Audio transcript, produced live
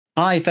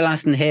Hi, Phil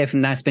Aston here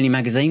from Now Spinning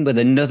Magazine with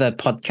another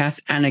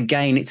podcast. And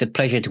again, it's a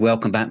pleasure to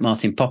welcome back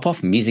Martin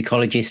Popoff,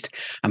 musicologist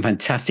and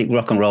fantastic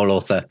rock and roll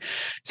author.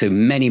 So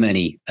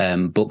many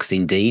books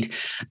indeed.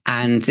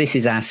 And this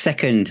is our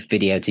second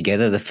video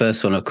together. The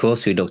first one, of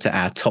course, we looked at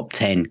our top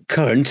 10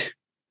 current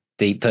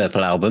Deep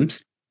Purple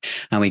albums.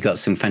 And we got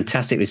some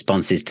fantastic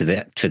responses to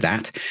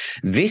that.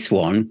 This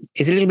one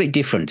is a little bit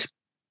different.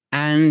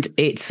 And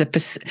it's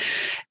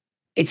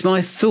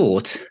my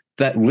thought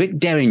that Rick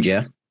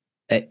Derringer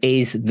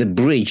is the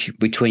bridge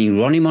between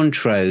Ronnie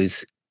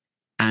Montrose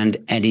and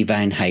Eddie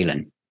Van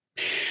Halen.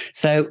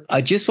 So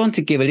I just want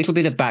to give a little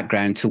bit of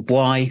background to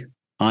why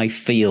I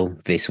feel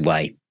this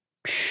way.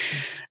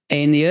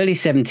 In the early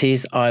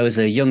 70s, I was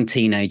a young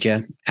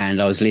teenager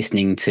and I was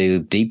listening to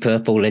Deep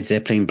Purple, Led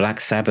Zeppelin, Black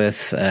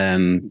Sabbath,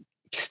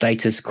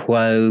 Status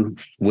Quo,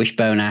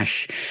 Wishbone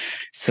Ash,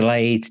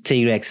 Slade,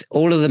 T-Rex.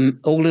 All of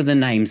the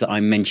names that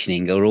I'm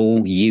mentioning are all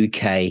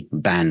UK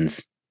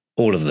bands,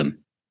 all of them.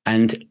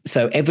 And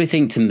so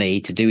everything to me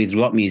to do with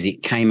rock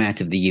music came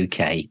out of the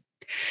UK.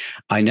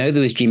 I know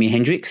there was Jimi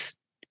Hendrix,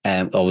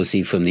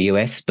 obviously from the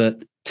US,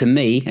 but to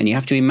me, and you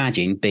have to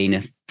imagine being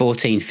a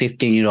 14,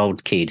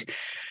 15-year-old kid,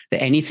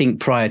 that anything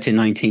prior to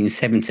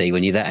 1970,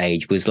 when you're that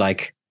age, was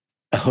like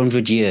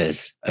 100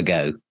 years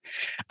ago.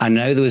 I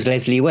know there was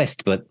Leslie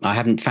West, but I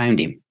haven't found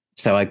him.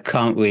 So I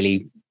can't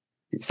really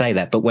say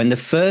that. But when the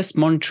first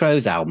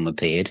Montrose album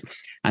appeared,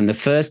 and the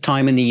first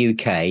time in the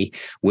UK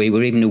we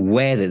were even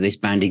aware that this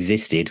band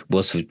existed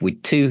was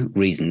with two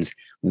reasons.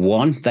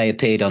 One, they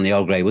appeared on the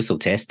Old Grey Whistle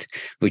Test,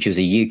 which was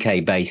a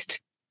UK-based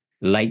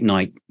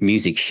late-night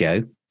music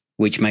show,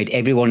 which made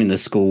everyone in the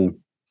school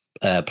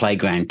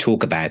playground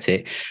talk about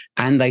it.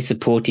 And they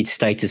supported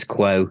Status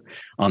Quo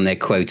on their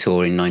Quo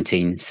tour in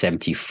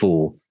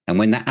 1974. And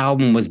when that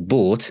album was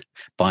bought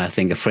by, I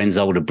think, a friend's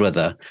older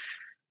brother,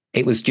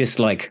 it was just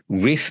like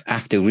riff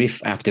after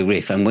riff after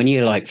riff. And when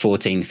you're like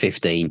 14,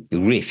 15,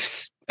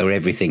 riffs are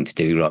everything to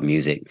do with rock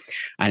music.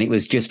 And it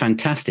was just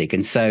fantastic.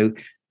 And so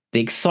the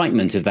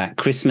excitement of that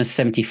Christmas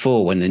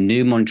 74, when the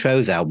new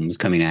Montrose album was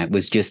coming out,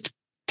 was just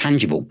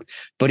tangible.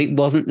 But it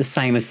wasn't the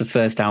same as the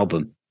first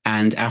album.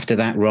 And after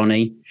that,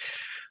 Ronnie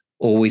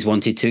always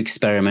wanted to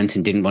experiment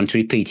and didn't want to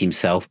repeat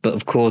himself. But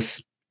of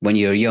course, when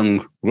you're a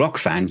young rock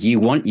fan,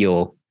 you want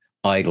your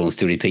idols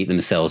to repeat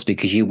themselves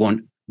because you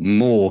want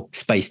more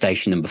Space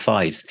Station number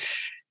 5s.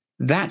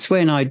 That's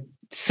when I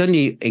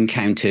suddenly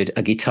encountered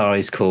a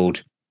guitarist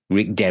called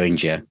Rick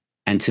Derringer.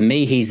 And to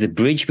me, he's the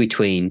bridge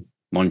between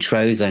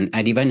Montrose and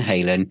Eddie Van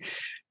Halen,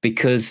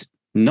 because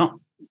not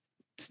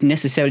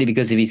necessarily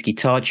because of his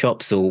guitar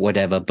chops or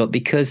whatever, but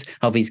because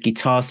of his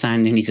guitar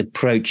sound and his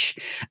approach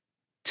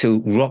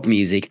to rock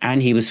music.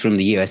 And he was from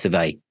the US of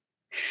A.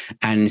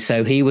 And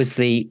so he was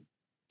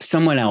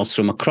someone else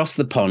from across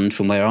the pond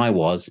from where I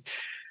was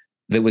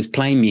that was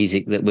playing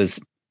music that was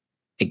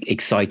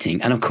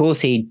exciting. And of course,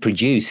 he'd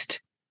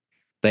produced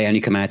They Only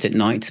Come Out at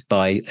Night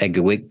by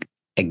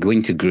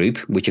Egwinter Group,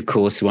 which of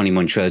course Ronnie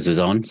Montrose was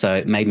on. So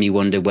it made me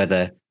wonder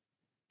whether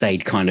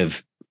they'd kind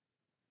of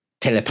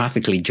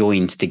telepathically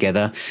joined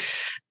together.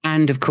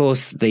 And of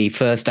course, the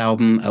first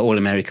album, All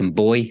American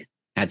Boy,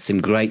 had some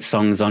great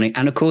songs on it.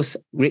 And of course,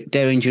 Rick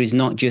Derringer is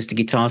not just a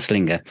guitar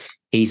slinger.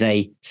 He's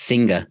a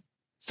singer,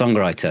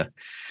 songwriter.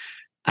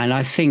 And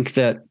I think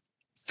that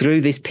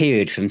through this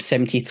period from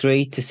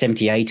 73 to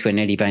 78, when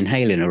Eddie Van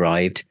Halen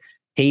arrived,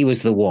 he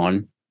was the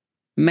one,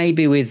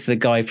 maybe with the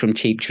guy from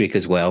Cheap Trick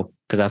as well,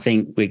 because I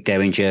think Rick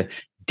Derringer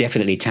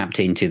definitely tapped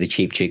into the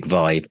Cheap Trick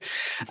vibe,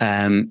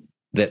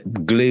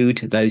 that glued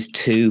those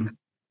two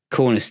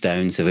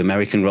cornerstones of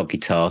American rock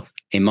guitar,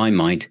 in my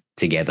mind,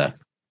 together.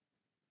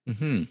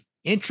 Mm-hmm.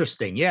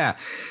 Interesting. Yeah.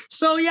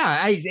 So,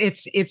 yeah,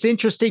 it's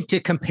interesting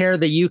to compare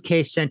the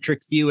UK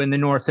centric view and the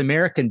North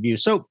American view.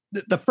 So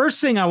the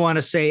first thing I want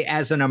to say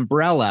as an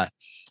umbrella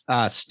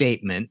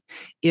statement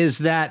is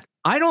that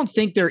I don't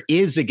think there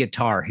is a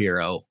guitar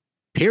hero,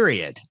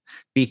 period,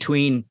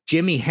 between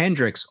Jimi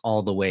Hendrix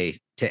all the way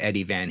to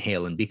Eddie Van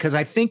Halen, because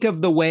I think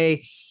of the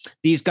way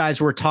these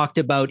guys were talked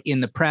about in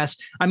the press.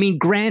 I mean,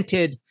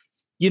 granted,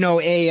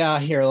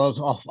 here,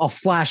 I'll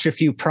flash a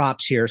few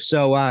props here.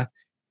 So,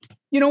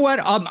 you know what?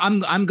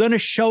 I'm going to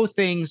show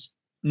things.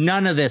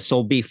 None of this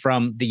will be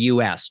from the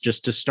US,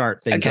 just to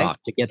start things off,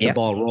 to get the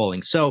ball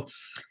rolling. So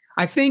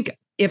I think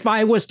if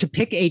I was to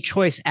pick a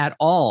choice at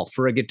all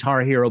for a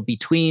guitar hero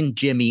between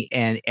Jimmy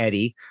and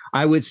Eddie,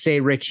 I would say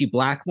Ritchie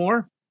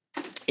Blackmore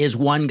is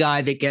one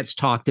guy that gets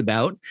talked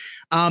about.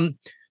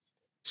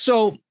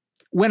 So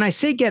when I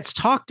say gets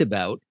talked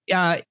about,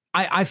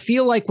 I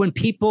feel like when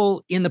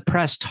people in the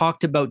press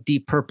talked about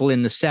Deep Purple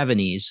in the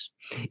 70s,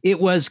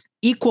 it was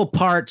equal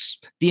parts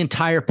the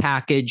entire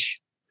package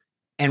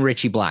and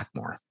Ritchie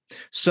Blackmore.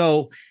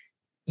 So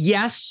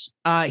yes,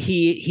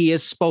 he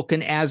is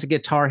spoken as a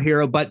guitar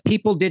hero, but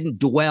people didn't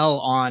dwell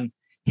on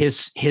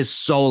his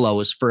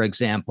solos, for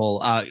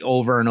example,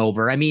 over and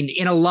over. I mean,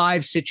 in a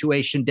live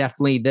situation,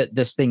 definitely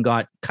this thing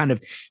got kind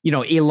of,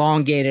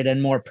 elongated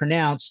and more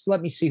pronounced.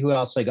 Let me see who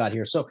else I got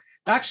here. So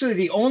actually,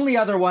 the only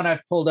other one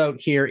I've pulled out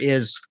here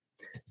is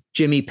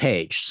Jimmy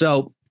Page.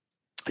 So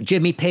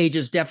Jimmy Page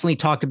is definitely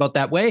talked about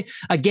that way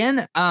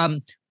again.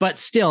 But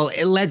still,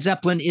 Led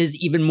Zeppelin is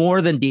even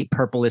more than Deep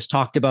Purple is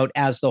talked about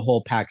as the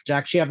whole package.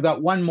 Actually, I've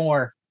got one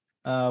more.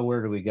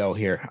 Where do we go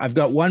here? I've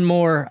got one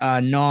more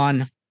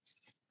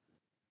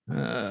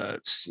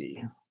let's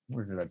see.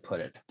 Where did I put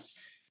it?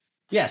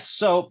 Yes.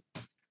 So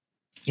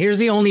here's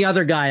the only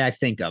other guy I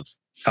think of.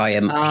 I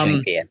am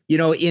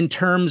Schenker. In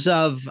terms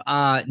of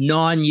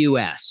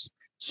non-US.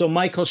 So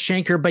Michael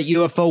Schenker, but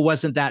UFO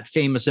wasn't that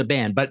famous a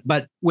band.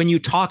 But when you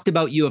talked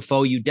about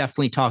UFO, you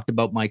definitely talked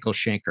about Michael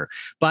Schenker.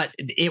 But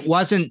it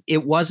wasn't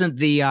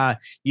the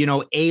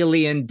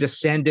alien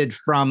descended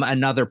from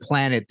another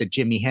planet that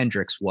Jimi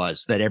Hendrix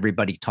was, that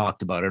everybody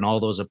talked about, and all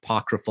those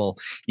apocryphal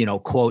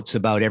quotes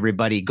about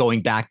everybody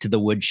going back to the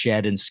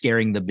woodshed and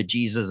scaring the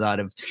bejesus out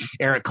of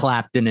Eric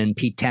Clapton and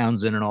Pete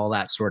Townsend and all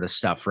that sort of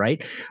stuff,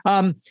 right?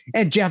 And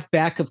Jeff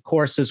Beck, of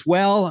course, as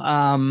well.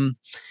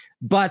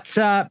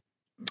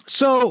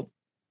 So,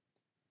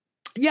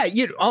 yeah,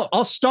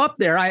 I'll stop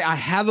there. I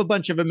have a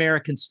bunch of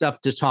American stuff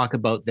to talk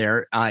about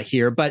there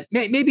here, but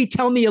maybe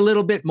tell me a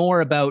little bit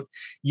more about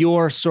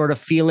your sort of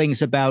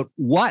feelings about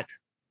what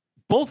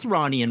both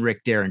Ronnie and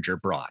Rick Derringer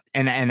brought,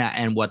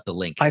 and what the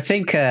link is. I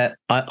think,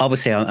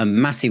 obviously, I'm a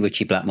massive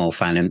Ritchie Blackmore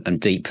fan,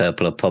 and Deep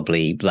Purple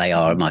they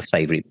are my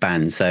favorite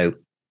band. So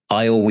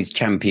I always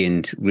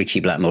championed Ritchie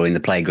Blackmore in the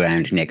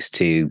playground next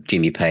to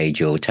Jimmy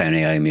Page or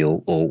Tony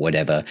Iommi or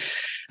whatever.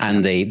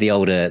 And the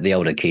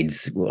older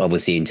kids were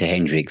obviously into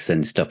Hendrix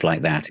and stuff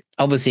like that.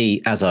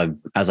 Obviously, as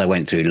I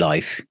went through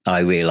life, I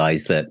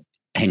realized that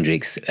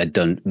Hendrix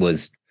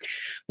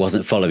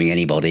wasn't following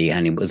anybody,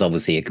 and it was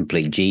obviously a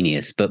complete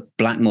genius. But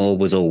Blackmore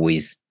was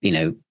always,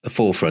 a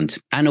forefront,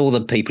 and all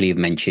the people you've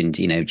mentioned,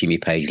 Jimmy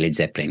Page, Led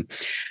Zeppelin.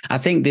 I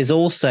think there's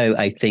also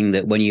a thing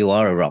that when you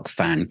are a rock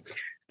fan,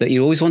 that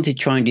you always want to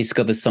try and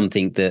discover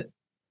something that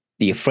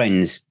your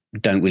friends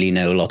don't really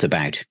know a lot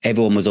about.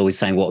 Everyone was always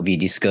saying, what have you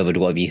discovered?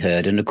 What have you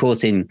heard? And of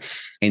course, in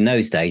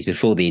those days,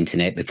 before the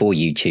internet, before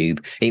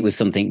YouTube, it was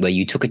something where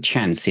you took a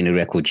chance in a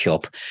record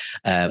shop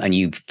and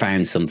you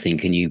found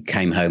something and you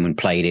came home and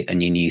played it,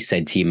 and you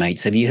said to your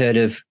mates, have you heard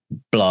of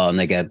blah? And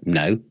they go,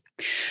 no.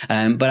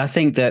 But I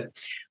think that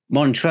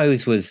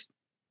Montrose was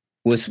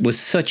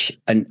such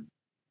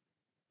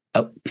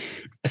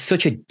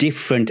such a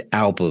different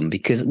album,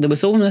 because there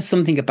was almost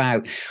something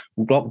about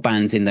rock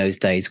bands in those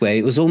days where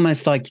it was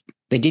almost like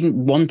they didn't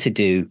want to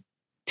do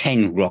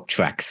 10 rock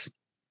tracks.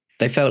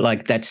 They felt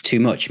like that's too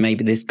much.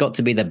 Maybe there's got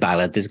to be the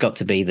ballad, there's got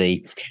to be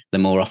the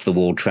more off the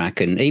wall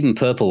track. And even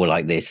Purple were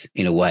like this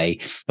in a way,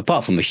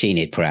 apart from Machine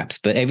Head perhaps,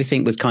 but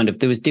everything was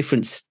there was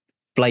different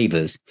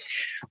flavors.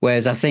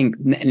 Whereas I think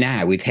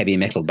now with heavy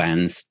metal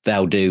bands,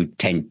 they'll do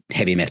 10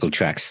 heavy metal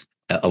tracks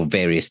of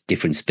various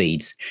different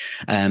speeds.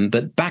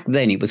 But back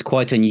then it was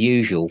quite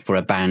unusual for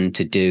a band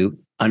to do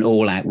an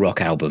all-out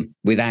rock album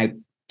without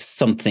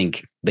something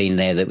being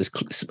there that was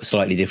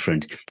slightly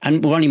different.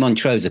 And Ronnie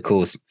Montrose, of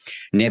course,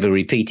 never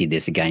repeated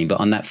this again.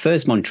 But on that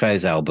first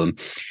Montrose album,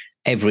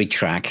 every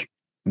track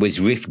was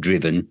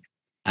riff-driven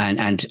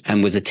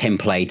and was a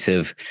template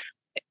of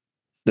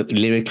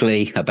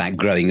lyrically about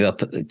growing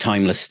up,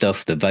 timeless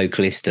stuff, the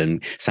vocalist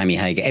and Sammy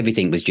Hagar,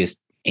 everything was just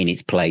in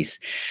its place.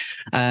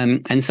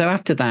 And so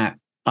after that,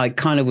 I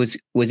kind of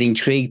was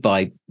intrigued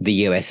by the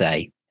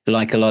USA,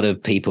 like a lot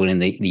of people in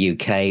the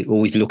UK,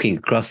 always looking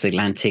across the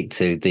Atlantic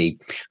to the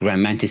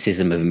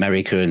romanticism of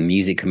America and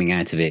music coming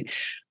out of it,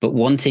 but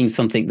wanting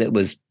something that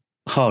was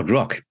hard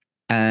rock.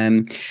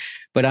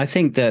 But I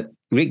think that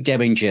Rick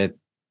Derringer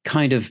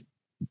kind of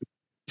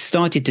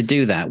started to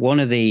do that.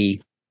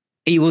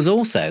 He was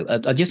also,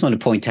 I just want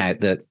to point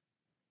out that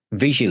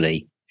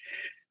visually,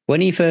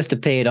 when he first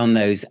appeared on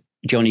those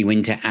Johnny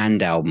Winter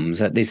and albums,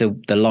 there's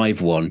the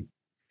live one,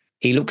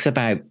 he looks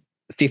about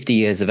 50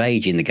 years of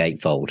age in the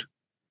gatefold.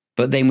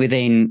 But then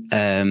within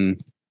a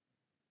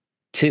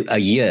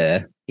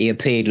year, he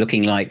appeared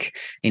looking like,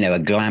 a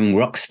glam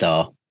rock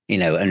star,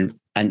 and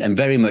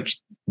very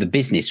much the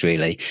business,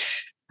 really.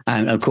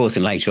 And of course,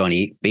 and later on,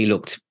 he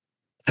looked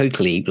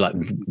totally like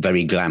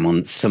very glam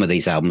on some of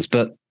these albums.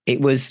 But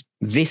it was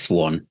this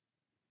one,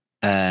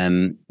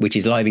 which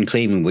is Live in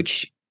Cleveland,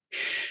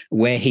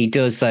 where he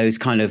does those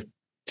kind of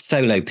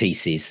solo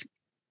pieces,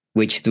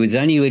 which there was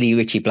only really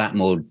Ritchie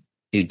Blackmore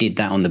who did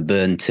that on the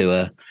Burn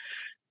tour,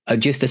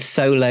 just a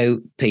solo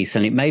piece.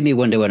 And it made me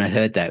wonder when I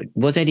heard that,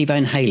 was Eddie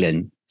Van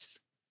Halen,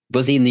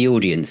 was he in the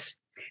audience?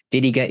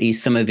 Did he get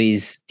some of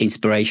his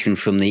inspiration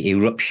from the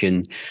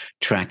Eruption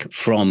track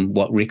from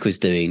what Rick was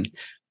doing?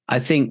 I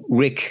think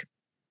Rick,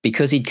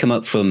 because he'd come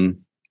up from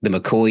the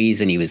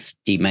McCoys and he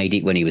made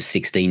it when he was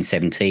 16,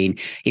 17,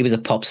 he was a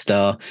pop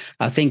star.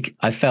 I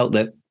felt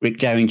that Rick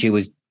Derringer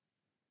was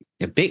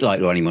a bit like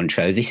Ronnie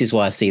Montrose. This is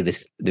why I see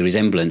the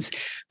resemblance,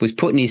 was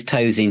putting his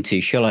toes into,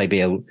 shall I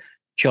be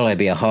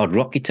a hard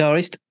rock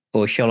guitarist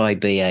or shall I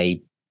be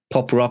a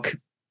pop rock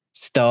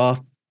star?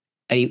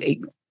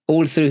 And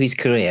all through his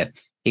career,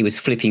 he was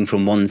flipping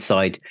from one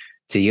side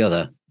to the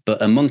other.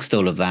 But amongst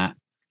all of that,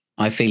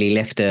 I feel he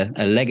left a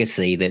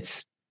legacy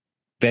that's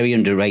very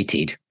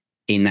underrated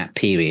in that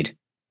period.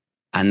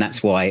 And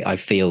that's why I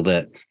feel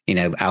that,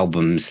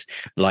 albums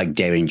like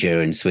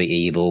Derringer and Sweet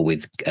Evil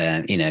with,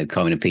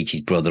 Carmen and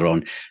Peach's brother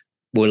on,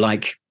 were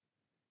like,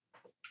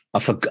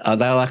 they're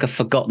like a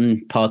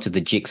forgotten part of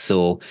the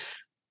jigsaw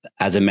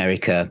as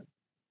America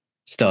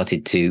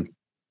started to,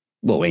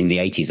 well, in the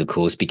 80s, of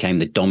course, became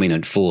the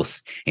dominant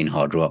force in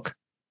hard rock.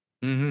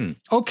 Mm-hmm.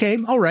 Okay.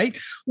 All right.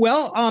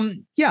 Well,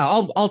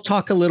 I'll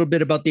talk a little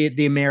bit about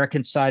the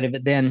American side of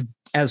it then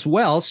as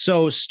well.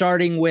 So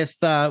starting with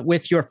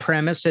your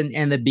premise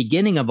and the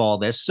beginning of all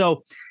this.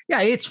 So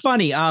yeah, it's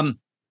funny.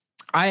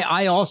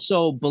 I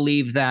also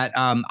believe that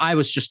I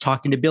was just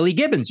talking to Billy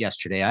Gibbons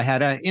yesterday. I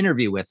had an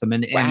interview with him,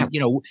 and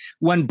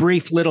one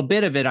brief little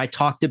bit of it, I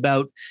talked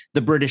about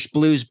the British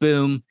blues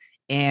boom.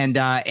 And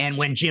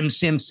when Jim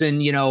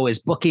Simpson, is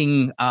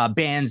booking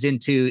bands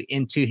into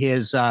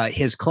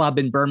his club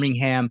in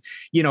Birmingham,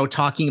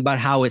 talking about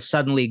how it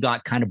suddenly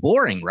got kind of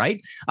boring,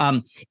 right?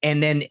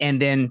 And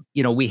then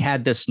we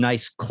had this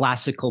nice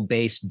classical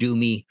based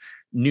doomy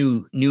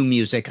new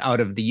music out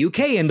of the UK,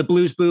 and the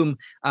blues boom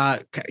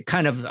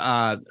kind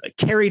of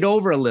carried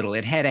over a little.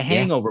 It had a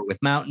hangover with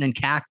Mountain and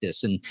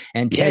Cactus and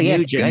Ted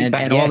Nugent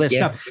and all this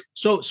stuff.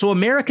 So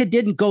America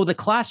didn't go the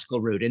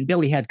classical route, and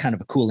Billy had kind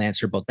of a cool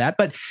answer about that.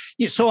 But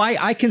so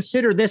I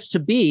consider this to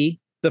be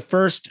the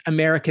first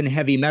American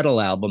heavy metal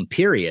album,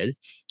 period.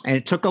 And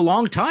it took a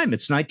long time.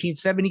 It's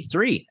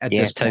 1973 at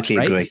this point. Totally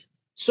right? agree.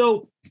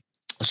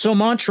 So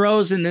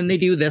Montrose, and then they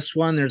do this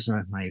one. There's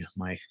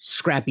my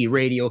scrappy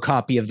radio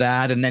copy of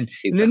that, and then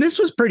this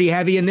was pretty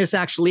heavy, and this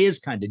actually is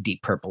kind of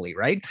Deep Purple-y,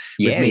 right?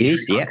 Yeah, it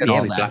is. Yeah,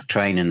 with Black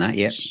Train and that.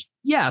 Yeah.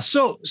 Yeah.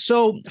 So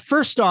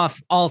first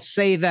off, I'll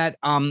say that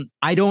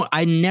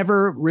I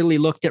never really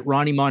looked at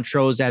Ronnie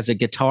Montrose as a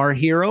guitar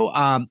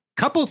hero.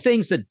 Couple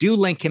things that do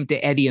link him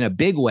to Eddie in a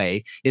big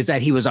way is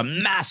that he was a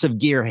massive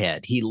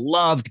gearhead. He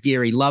loved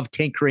gear. He loved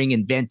tinkering,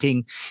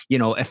 inventing,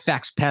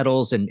 effects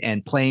pedals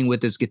and playing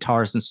with his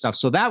guitars and stuff.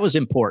 So that was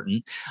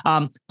important.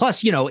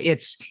 Plus,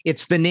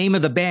 it's the name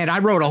of the band. I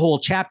wrote a whole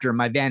chapter in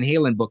my Van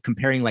Halen book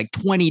comparing like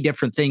 20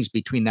 different things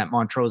between that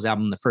Montrose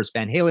album and the first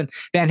Van Halen.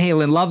 Van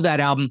Halen loved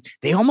that album.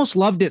 They almost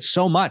loved it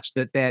so much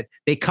that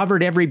they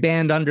covered every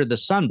band under the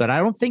sun. But I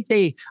don't think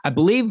I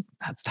believe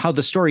how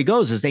the story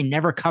goes is they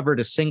never covered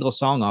a single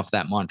song off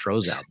that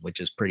Montrose album,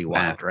 which is pretty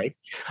wild, right?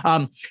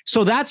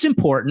 So that's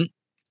important.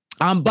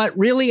 But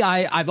really,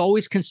 I've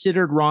always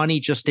considered Ronnie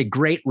just a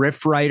great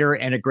riff writer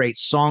and a great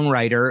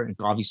songwriter.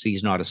 Obviously,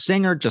 he's not a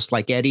singer, just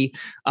like Eddie.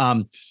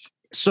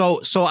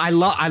 So I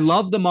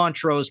love the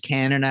Montrose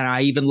canon, and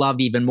I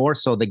love even more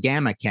so the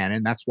Gamma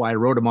canon. That's why I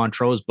wrote a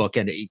Montrose book,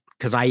 and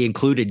because I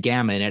included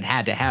Gamma, and it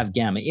had to have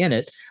Gamma in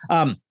it.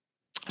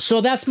 So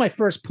that's my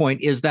first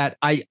point, is that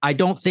I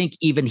don't think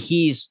even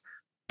he's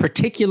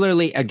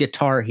particularly a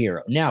guitar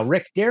hero. Now,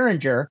 Rick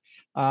Derringer,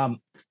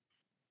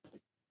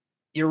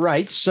 you're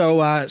right.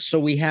 So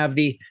we have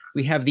the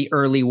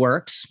early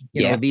works,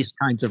 these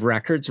kinds of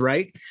records,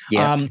 right?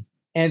 Yeah.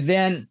 And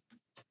then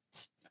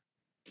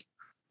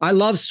I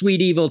love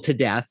Sweet Evil to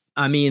death.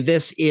 I mean,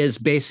 this is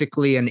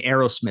basically an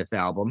Aerosmith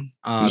album.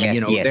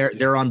 Yes.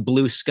 They're on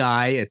Blue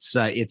Sky.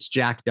 It's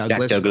Jack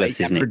Douglas,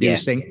 isn't it?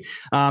 Producing.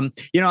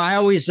 Yeah. I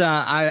always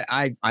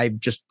I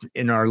just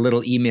in our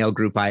little email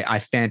group I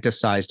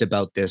fantasized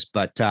about this,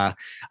 but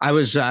I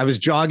was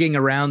jogging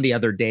around the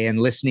other day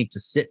and listening to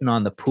Sitting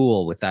on the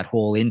Pool with that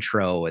whole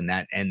intro and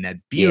that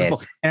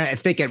beautiful. And I'm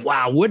thinking,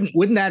 wow,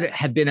 wouldn't that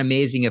have been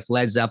amazing if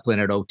Led Zeppelin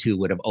at O2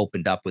 would have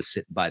opened up with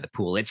Sitting by the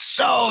Pool? It's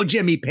so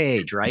Jimmy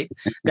Page, right?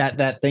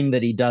 that thing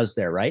that he does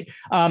there, right?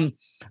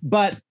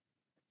 But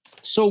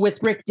so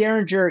with Rick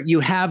Derringer, you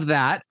have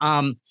that.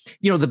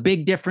 The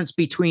big difference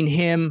between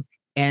him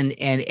and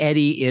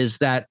Eddie is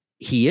that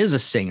he is a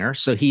singer.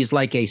 So he's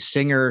like a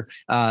singer,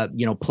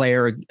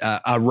 player,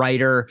 a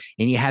writer,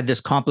 and he had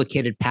this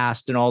complicated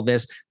past and all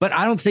this. But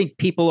I don't think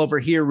people over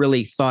here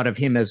really thought of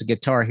him as a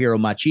guitar hero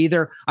much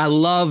either. I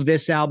love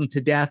this album to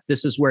death.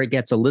 This is where it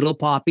gets a little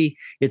poppy.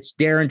 It's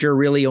Derringer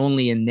really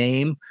only in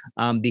name,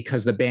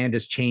 because the band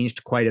has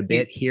changed quite a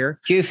bit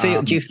here. Do you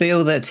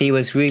feel that he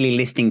was really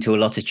listening to a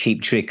lot of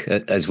Cheap Trick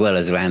as well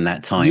as around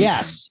that time?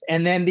 Yes.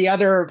 And then the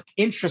other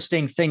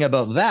interesting thing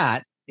about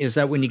that is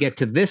that when you get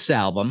to this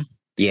album,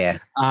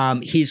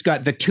 he's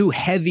got the two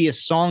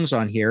heaviest songs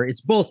on here. It's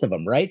both of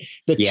them, right?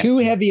 The two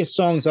heaviest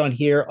songs on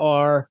here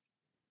are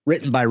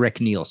written by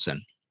Rick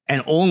Nielsen,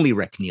 and only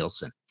Rick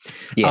Nielsen.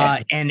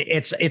 Yeah. And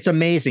it's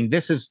amazing.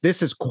 This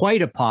is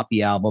quite a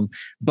poppy album,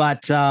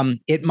 but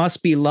It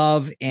Must Be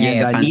Love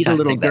and I Need a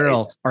Little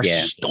Girl are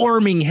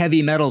storming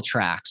heavy metal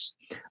tracks.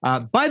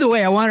 By the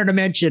way, I wanted to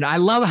mention, I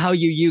love how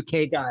you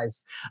UK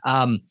guys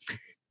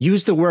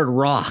use the word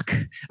rock,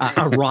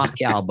 a rock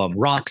album,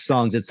 rock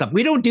songs and stuff.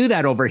 We don't do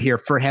that over here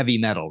for heavy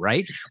metal,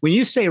 right? When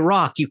you say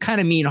rock, you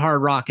kind of mean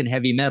hard rock and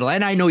heavy metal.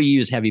 And I know you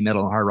use heavy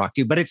metal and hard rock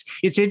too, but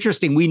it's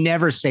interesting. We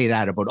never say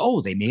that about,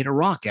 they made a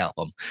rock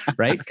album,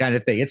 right? Kind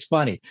of thing. It's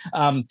funny.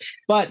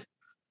 But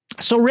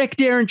so Rick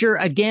Derringer,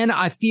 again,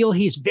 I feel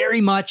he's very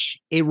much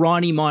a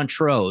Ronnie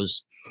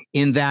Montrose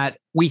in that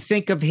we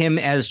think of him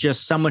as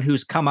just someone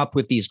who's come up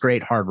with these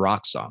great hard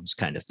rock songs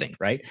kind of thing,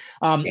 right?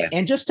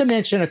 And just to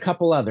mention a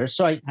couple others,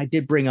 so I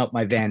did bring up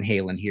my Van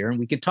Halen here, and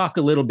we could talk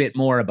a little bit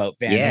more about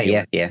Van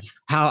Halen. Yeah.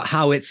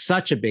 How it's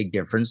such a big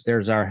difference.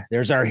 There's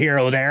our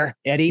hero there,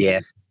 Eddie. Yeah.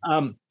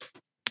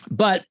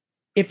 But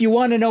if you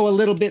want to know a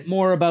little bit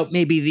more about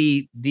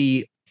maybe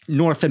the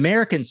North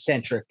American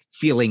centric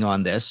feeling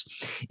on this,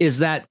 is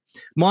that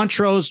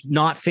Montrose,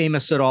 not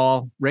famous at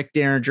all. Rick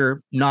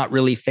Derringer, not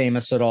really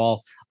famous at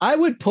all. I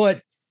would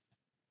put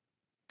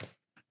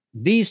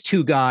these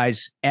two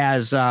guys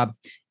as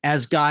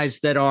guys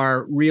that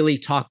are really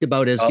talked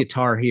about as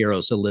guitar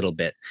heroes a little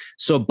bit.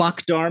 So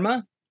Buck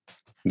Dharma,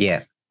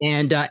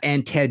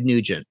 and Ted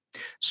Nugent.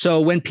 So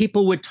when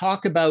people would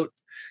talk about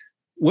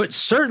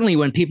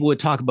when people would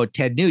talk about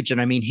Ted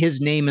Nugent, I mean,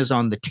 his name is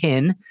on the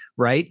tin,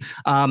 right?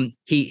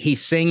 He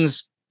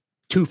sings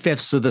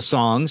 2/5 of the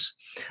songs.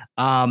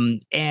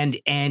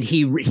 And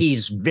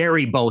he's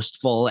very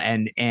boastful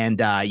and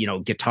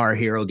guitar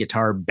hero,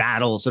 guitar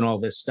battles and all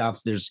this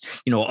stuff. There's,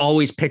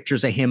 always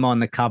pictures of him on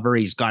the cover.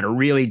 He's got a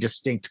really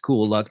distinct,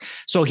 cool look.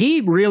 So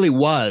he really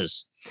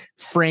was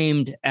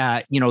framed,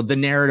 the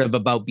narrative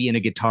about being a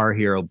guitar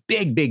hero.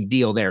 Big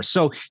deal there.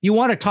 So you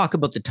want to talk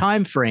about the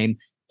time frame.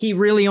 He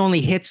really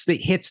only hits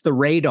the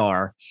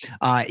radar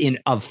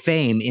of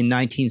fame in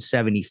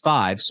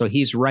 1975. So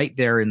he's right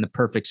there in the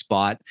perfect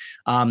spot.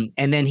 And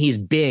then he's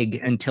big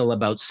until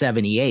about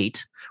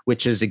 78,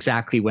 which is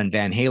exactly when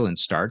Van Halen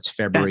starts,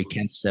 February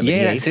 10th,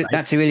 78. Yeah,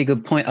 that's a really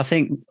good point. I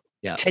think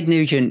Ted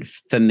Nugent,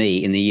 for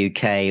me, in the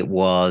UK,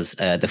 was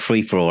the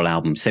Free For All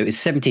album. So it was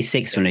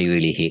 76 when he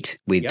really hit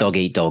with Dog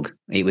Eat Dog.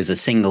 It was a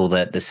single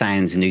that the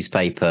Sounds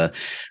newspaper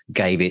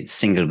gave it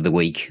single of the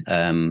week.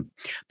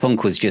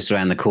 Punk was just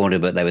around the corner,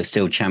 but they were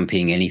still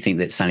championing anything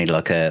that sounded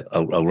like a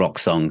rock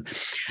song.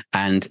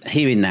 And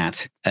hearing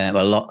that,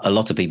 a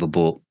lot of people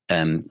bought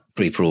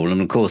Free For All.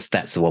 And of course,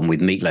 that's the one with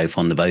Meatloaf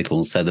on the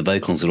vocals. So the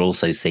vocals are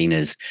also seen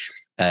as,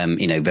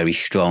 very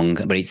strong,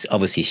 but it's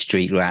obviously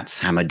Street Rats,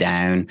 Hammer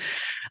Down.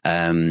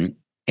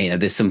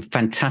 There's some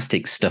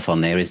fantastic stuff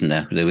on there, isn't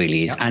there? There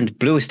really is. And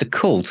Blue Oyster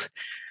Cult,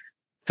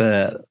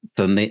 for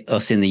me,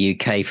 us in the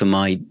UK, for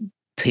my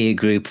peer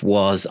group,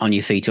 was On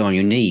Your Feet or On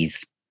Your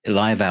Knees.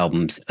 Live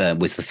albums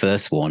was the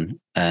first one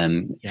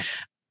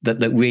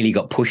that really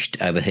got pushed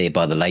over here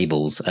by the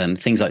labels.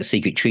 Things like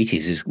Secret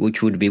Treaties,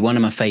 which would be one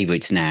of my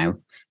favorites now.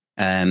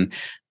 No,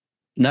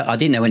 I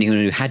didn't know anyone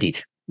who had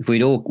it.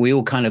 We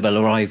all kind of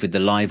arrived with the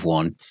live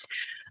one.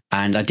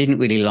 And I didn't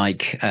really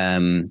like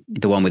the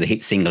one with the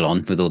hit single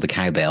on with all the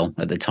cowbell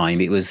at the time.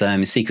 It was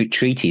Secret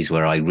Treaties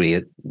where I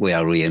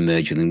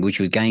re-emerged with them, which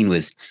again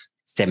was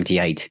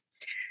 78.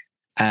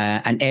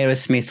 And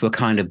Aerosmith were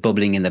kind of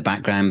bubbling in the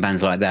background,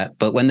 bands like that.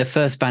 But when the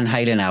first Van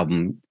Halen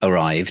album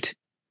arrived,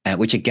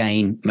 which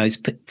again,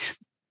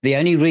 the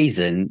only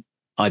reason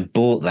I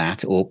bought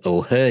that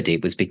or heard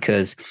it was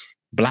because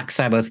Black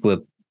Sabbath were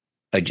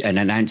and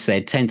announced their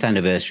 10th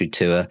anniversary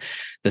tour.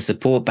 The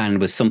support band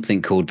was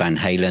something called Van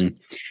Halen.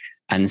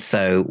 And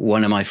so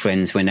one of my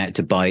friends went out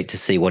to buy it to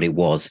see what it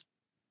was.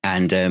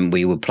 And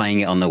we were playing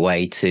it on the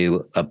way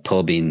to a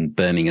pub in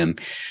Birmingham.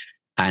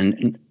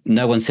 And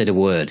no one said a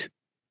word.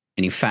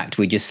 And in fact,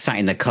 we just sat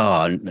in the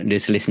car and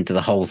just listened to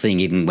the whole thing,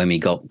 even when we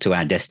got to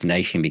our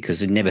destination, because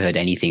we'd never heard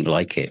anything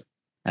like it.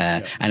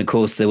 And of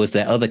course, there was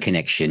that other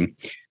connection,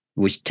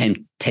 which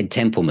Ted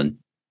Templeman.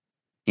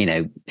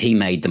 He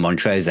made the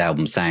Montrose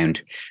album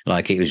sound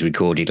like it was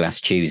recorded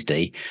last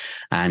Tuesday.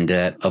 And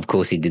of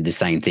course, he did the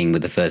same thing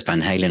with the first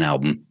Van Halen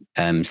album.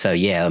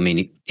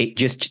 It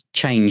just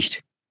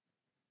changed.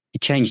 It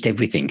changed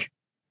everything.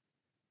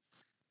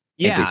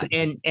 Yeah.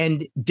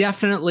 And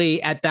definitely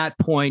at that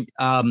point,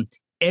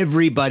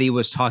 everybody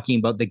was talking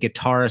about the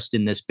guitarist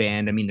in this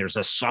band. I mean, there's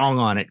a song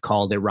on it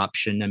called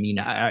Eruption. I mean,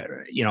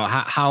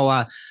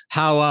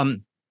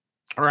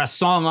 or a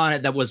song on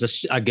it that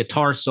was a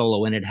guitar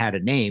solo and it had a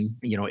name,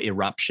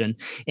 Eruption.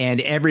 And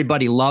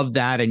everybody loved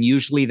that. And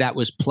usually that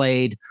was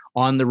played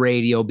on the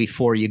radio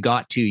before you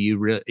got to You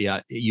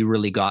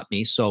Really Got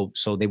Me. So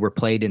they were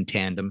played in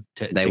tandem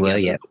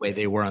the way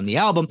they were on the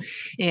album.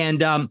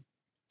 And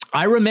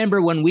I remember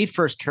when we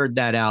first heard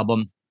that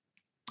album,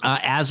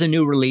 as a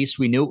new release,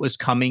 we knew it was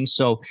coming.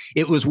 So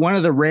it was one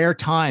of the rare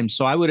times.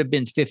 So I would have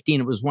been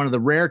 15. It was one of the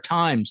rare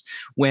times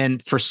when,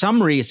 for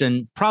some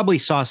reason, probably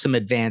saw some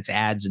advance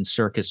ads in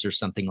Circus or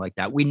something like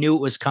that. We knew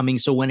it was coming.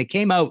 So when it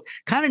came out,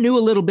 kind of knew a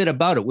little bit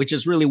about it, which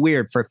is really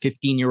weird for a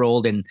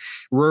 15-year-old in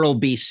rural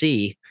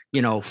BC,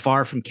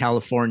 far from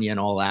California and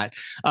all that.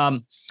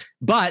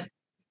 But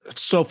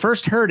so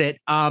first heard it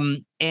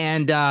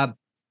and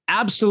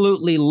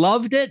absolutely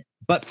loved it,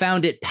 but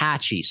found it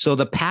patchy. So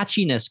the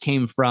patchiness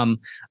came from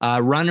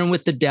Running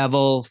with the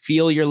Devil,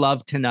 Feel Your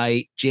Love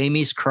Tonight,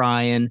 Jamie's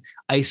Crying,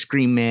 Ice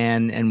Cream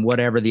Man, and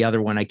whatever the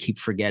other one I keep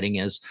forgetting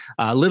is,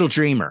 Little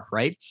Dreamer,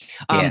 right?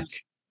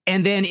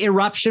 And then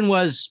Eruption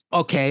was,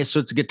 okay, so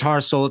it's a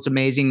guitar solo. It's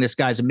amazing. This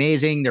guy's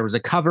amazing. There was a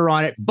cover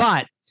on it.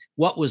 But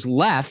what was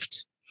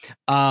left,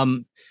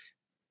 I'm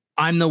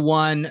the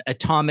One,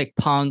 Atomic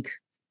Punk,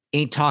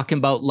 Ain't Talking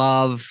About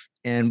Love,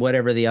 and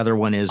whatever the other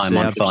one is. I'm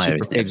on Fire.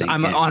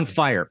 I'm on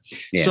Fire.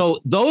 Yeah. So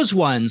those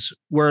ones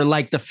were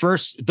like the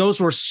first, those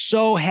were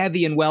so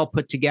heavy and well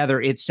put together.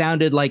 It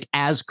sounded like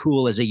as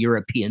cool as a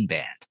European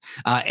band.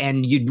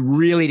 And you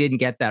really didn't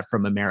get that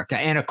from America.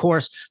 And of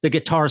course, the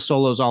guitar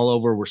solos all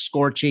over were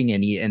scorching,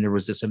 and there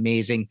was this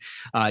amazing,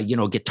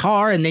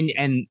 guitar. And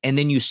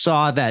then you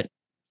saw that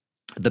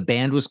the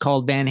band was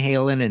called Van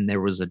Halen, and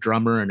there was a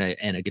drummer and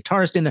a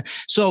guitarist in there.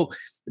 So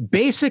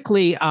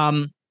basically,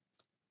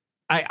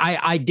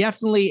 I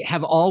definitely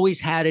have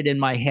always had it in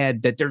my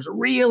head that there's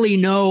really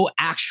no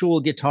actual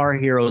guitar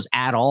heroes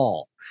at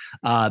all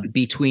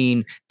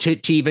between to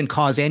even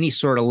cause any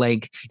sort of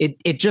link.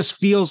 It just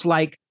feels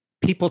like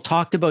people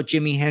talked about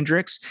Jimi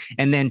Hendrix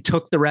and then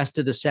took the rest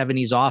of the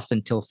 70s off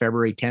until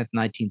February 10th,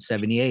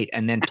 1978,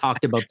 and then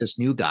talked about this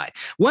new guy.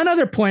 One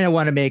other point I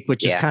want to make,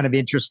 which is kind of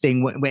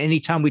interesting,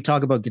 anytime we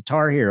talk about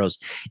guitar heroes,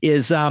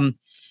 is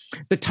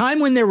the time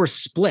when there were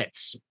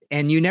splits.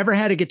 And you never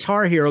had a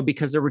guitar hero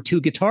because there were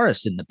two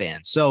guitarists in the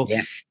band. So,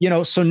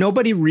 so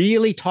nobody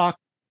really talked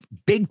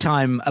big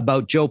time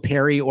about Joe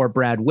Perry or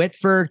Brad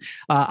Whitford.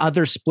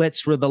 Other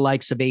splits were the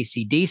likes of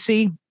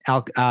AC/DC,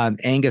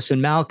 Angus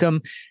and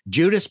Malcolm,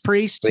 Judas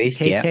Priest,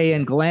 KK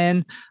and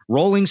Glenn,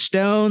 Rolling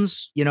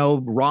Stones,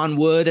 Ron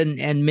Wood and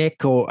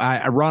Mick, or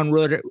Ron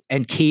Wood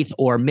and Keith,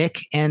 or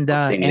Mick and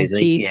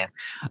Keith.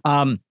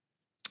 Yeah.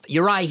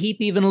 Uriah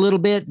Heep, even a little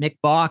bit, Mick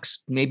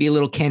Box, maybe a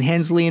little Ken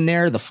Hensley in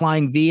there, the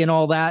Flying V and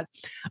all that.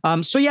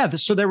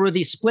 So there were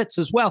these splits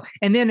as well.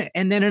 And then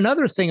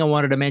another thing I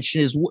wanted to mention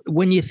is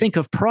when you think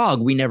of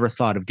prog, we never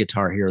thought of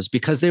guitar heroes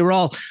because they were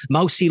all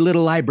mousy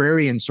little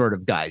librarian sort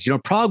of guys.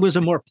 Prog was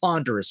a more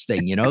ponderous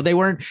thing. They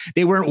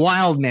weren't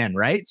wild men,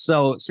 right?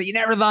 So you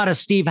never thought of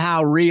Steve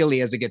Howe really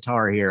as a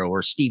guitar hero,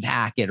 or Steve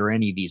Hackett, or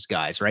any of these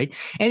guys, right?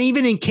 And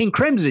even in King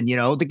Crimson,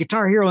 the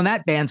guitar hero in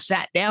that band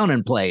sat down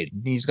and played.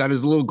 He's got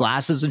his little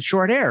glasses and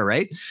short hair,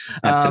 right?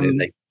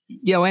 Absolutely.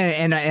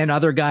 And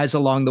other guys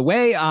along the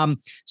way.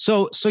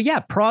 So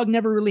prog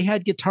never really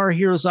had guitar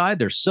heroes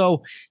either.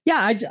 So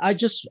yeah, I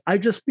just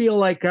feel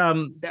like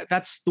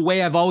that's the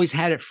way I've always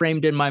had it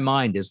framed in my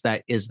mind, is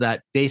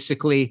that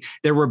basically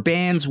there were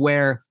bands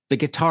where the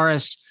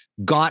guitarist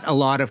got a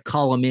lot of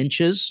column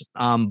inches,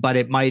 but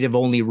it might have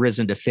only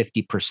risen to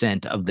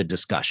 50% of the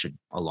discussion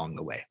along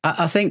the way.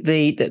 I think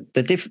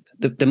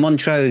the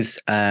Montrose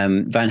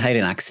Van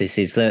Halen axis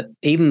is that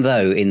even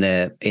though in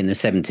the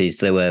 70s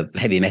there were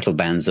heavy metal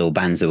bands, or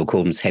bands that were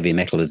called heavy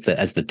metal, as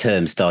the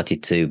term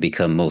started to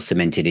become more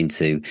cemented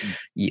into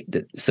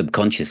the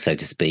subconscious, so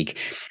to speak,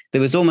 there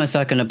was almost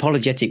like an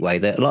apologetic way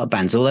that a lot of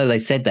bands, although they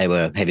said they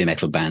were a heavy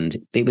metal band,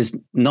 it was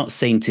not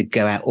seen to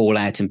go out all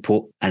out and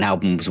put an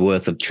album's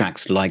worth of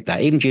tracks like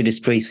that. Even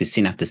Judas Priest with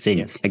Sin After Sin.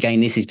 Yeah. Again,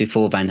 this is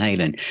before Van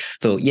Halen.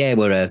 Thought,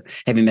 we're a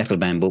heavy metal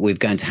band, but we're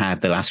going to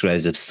have The Last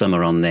Rose of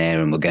Summer on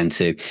there, and we're going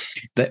to.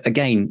 But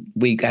again,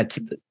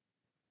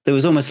 there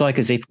was almost like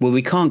as if,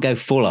 we can't go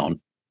full on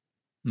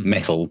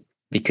metal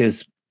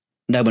because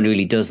no one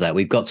really does that.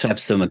 We've got to have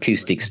some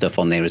acoustic stuff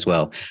on there as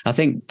well. I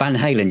think Van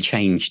Halen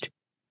changed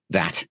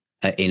that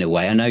in a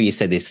way. I know you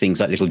said there's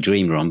things like Little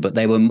Dreamer on, but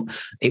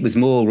it was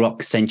more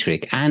rock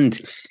centric. And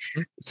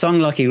song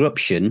like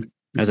Eruption,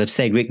 as I've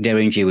said, Rick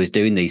Derringer was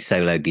doing these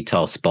solo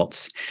guitar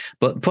spots,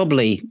 but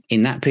probably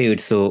in that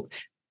period thought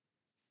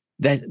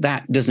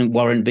that doesn't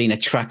warrant being a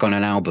track on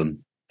an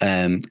album.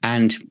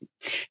 And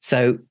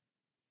so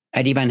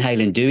Eddie Van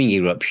Halen doing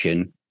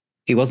Eruption,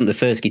 he wasn't the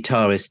first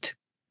guitarist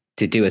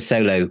to do a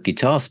solo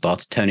guitar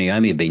spot. Tony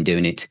Iommi had been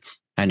doing it.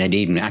 And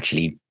even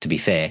actually, to be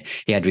fair,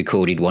 he had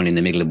recorded one in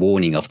the middle of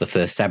Warning off the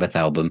first Sabbath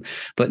album,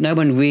 but no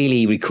one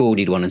really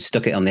recorded one and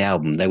stuck it on the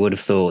album. They would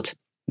have thought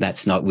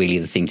that's not really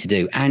the thing to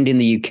do. And in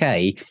the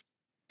UK,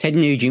 Ted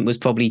Nugent was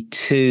probably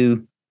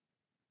too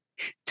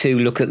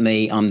look at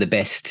me, I'm the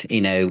best,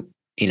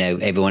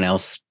 everyone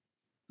else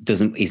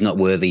is not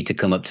worthy to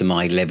come up to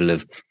my level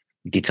of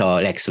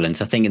guitar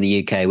excellence. I think in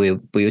the UK,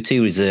 we were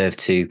too reserved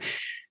to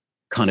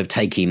kind of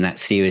take him that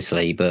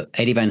seriously. But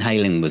Eddie Van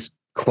Halen was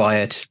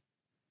quiet,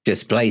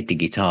 just played the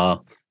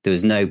guitar. There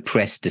was no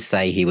press to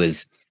say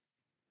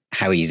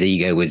how his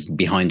ego was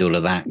behind all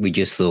of that. We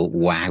just thought,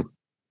 wow.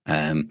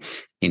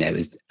 It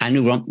was,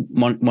 and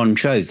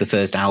Montrose, the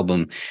first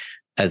album,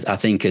 as I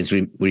think has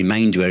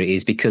remained where it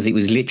is, because it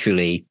was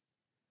literally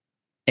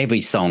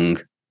every song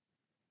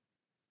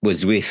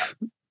was riff,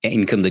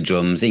 in come the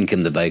drums, in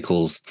come the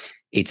vocals.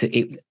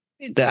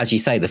 As you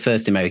say, the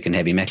first American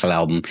heavy metal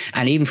album,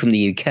 and even from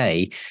the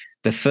UK,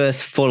 the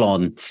first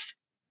full-on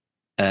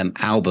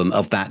album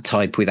of that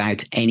type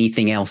without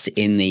anything else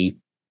in the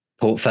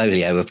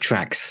portfolio of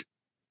tracks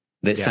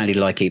that sounded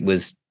like it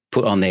was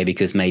put on there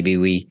because maybe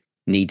we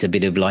need a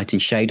bit of light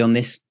and shade on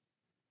this.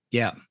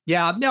 Yeah.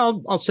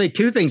 No, I'll say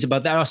two things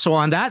about that. So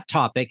on that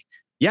topic,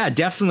 yeah,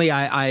 definitely.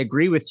 I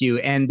agree with you.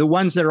 And the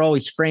ones that are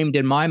always framed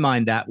in my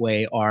mind that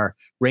way are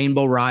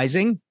Rainbow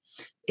Rising,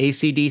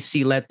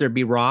 AC/DC Let There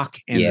Be Rock,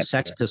 and the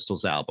Sex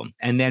Pistols album,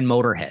 and then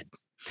Motorhead.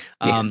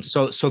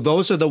 So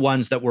those are the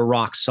ones that were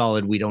rock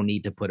solid. We don't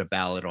need to put a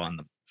ballad on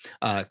them.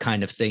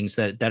 kind of things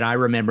that I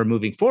remember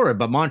moving forward.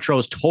 But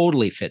Montrose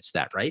totally fits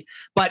that, right?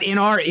 But in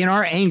our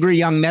angry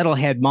young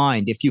metalhead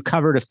mind, if you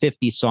covered a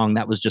 50s song,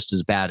 that was just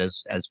as bad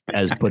as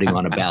putting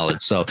on a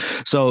ballad. So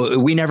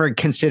we never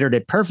considered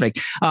it perfect.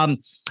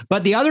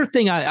 But the other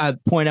thing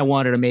point I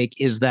wanted to make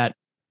is that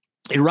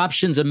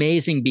Eruption's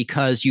amazing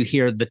because you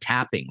hear the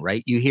tapping,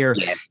 right? You hear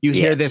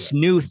this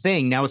new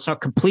thing. Now it's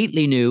not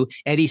completely new.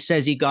 Eddie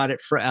says he got it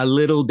for a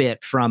little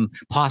bit from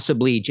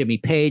possibly Jimmy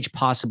Page,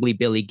 possibly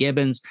Billy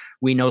Gibbons.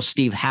 We know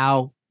Steve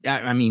Hackett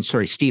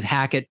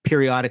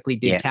periodically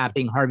did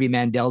tapping. Harvey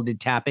Mandel did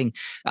tapping.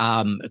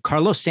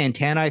 Carlos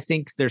Santana, I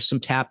think there's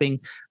some tapping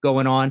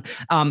going on.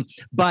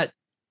 But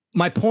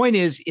my point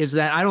is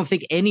that I don't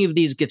think any of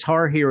these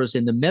guitar heroes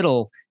in the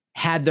middle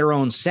had their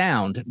own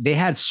sound. They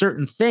had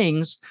certain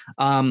things.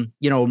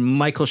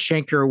 Michael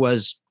Schenker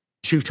was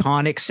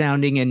Teutonic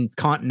sounding and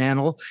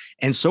continental,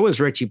 and so is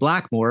Ritchie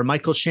Blackmore.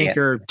 Michael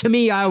Schenker, to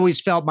me, I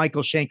always felt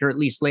Michael Schenker, at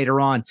least later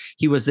on,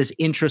 he was this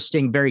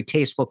interesting, very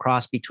tasteful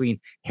cross between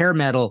hair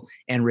metal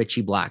and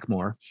Ritchie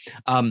Blackmore.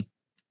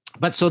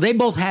 But so they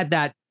both had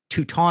that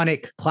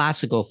Teutonic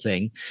classical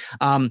thing.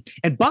 And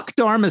Buck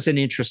Dharma is an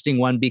interesting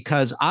one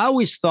because I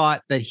always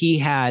thought that he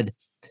had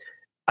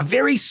a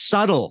very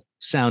subtle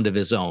sound of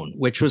his own,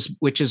 which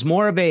is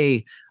more of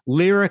a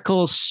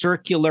lyrical,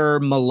 circular,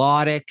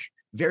 melodic,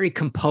 very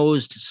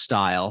composed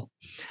style.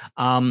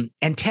 And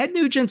Ted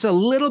Nugent's a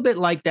little bit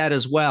like that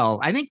as well.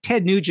 I think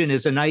Ted Nugent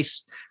is a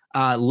nice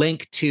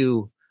link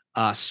to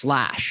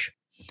Slash.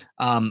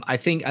 I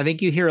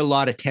think you hear a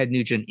lot of Ted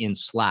Nugent in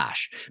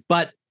Slash,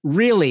 but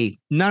really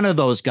none of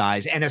those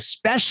guys, and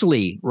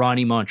especially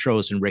Ronnie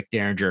Montrose and Rick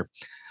Derringer,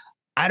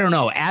 I don't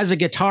know, as a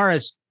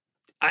guitarist,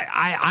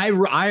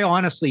 I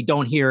honestly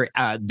don't hear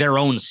their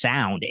own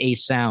sound, a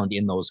sound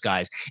in those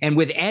guys. And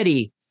with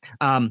Eddie,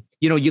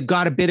 you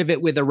got a bit of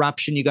it with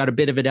Eruption, you got a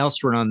bit of it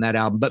elsewhere on that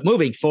album. But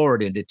moving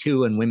forward into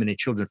Two and Women and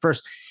Children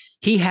First,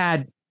 he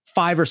had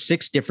 5 or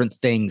 6 different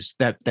things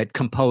that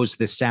composed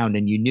this sound,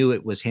 and you knew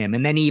it was him.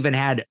 And then he even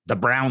had the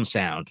Brown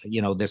sound,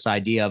 this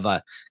idea of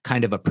a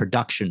kind of a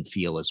production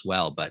feel as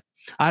well. But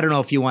I don't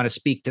know if you want to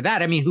speak to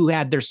that. I mean, who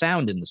had their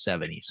sound in the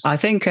 70s? I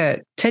think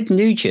Ted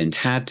Nugent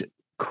had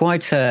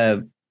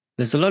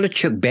there's a lot of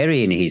Chuck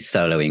Berry in his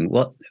soloing.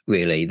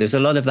 There's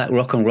a lot of that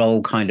rock and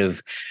roll kind of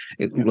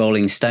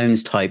Rolling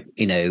Stones type,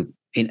 in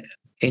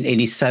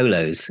his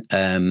solos,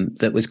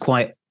 that was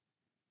quite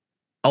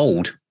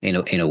old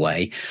in a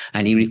way.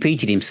 And he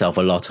repeated himself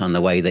a lot on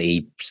the way that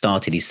he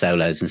started his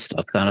solos and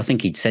stuff. And I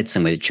think he'd said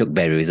somewhere that Chuck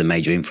Berry was a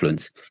major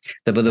influence.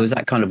 But there was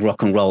that kind of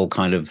rock and roll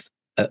kind of,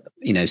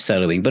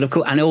 soloing. But of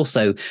course, and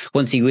also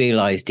once he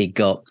realized he'd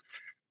got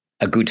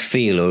a good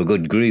feel or a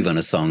good groove on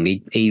a song,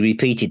 he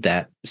repeated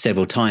that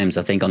several times.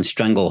 I think on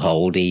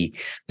Stranglehold,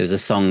 there's a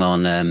song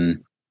on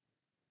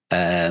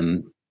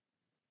the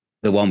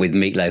one with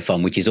Meatloaf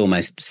on, which is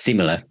almost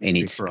similar in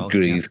its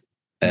groove.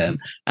 And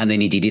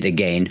then he did it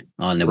again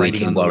on the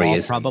Weekend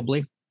Warriors.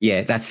 Probably.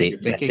 Yeah, that's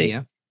it. That's it.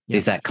 Yeah.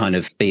 There's that kind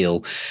of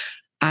feel.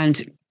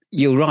 And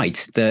you're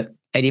right that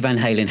Eddie Van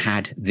Halen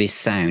had this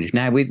sound.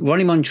 Now, with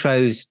Ronnie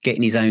Montrose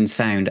getting his own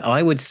sound,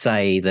 I would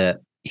say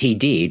that he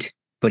did,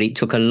 but it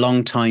took a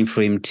long time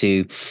for him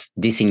to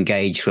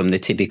disengage from the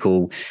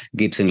typical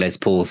Gibson Les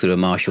Paul through a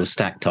Marshall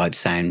Stack type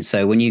sound.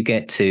 So when you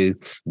get to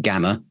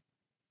Gamma,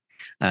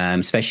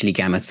 especially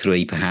Gamma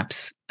 3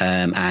 perhaps,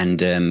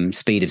 and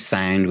Speed of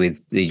Sound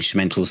with the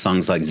instrumental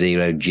songs like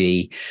Zero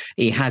G,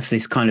 he has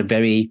this kind of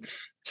very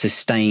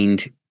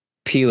sustained,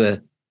 pure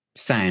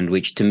sound,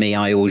 which to me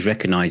I always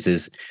recognize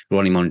as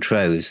Ronnie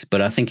Montrose.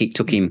 But I think it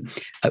took him,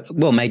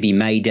 maybe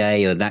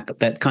Mayday or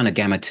that kind of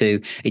Gamma 2,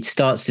 it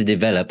starts to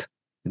develop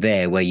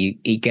there where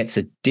he gets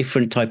a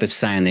different type of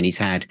sound than he's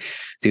had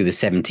through the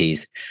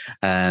 70s.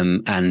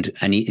 And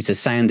it's a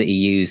sound that he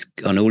used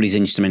on all his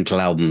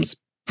instrumental albums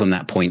from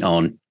that point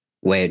on,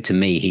 where to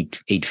me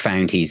he'd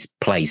found his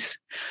place,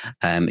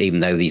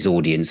 even though his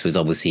audience was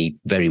obviously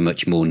very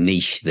much more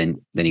niche than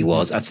he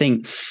was. I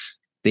think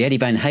the Eddie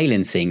Van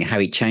Halen thing, how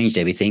it changed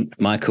everything,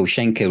 Michael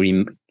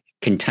Schenker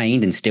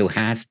contained and still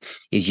has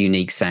his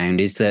unique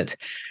sound, is that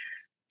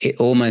it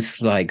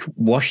almost like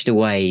washed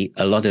away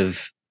a lot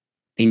of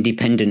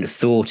independent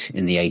thought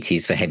in the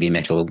 80s for heavy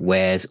metal,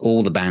 whereas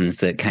all the bands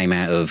that came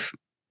out of,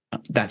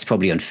 that's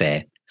probably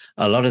unfair,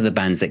 a lot of the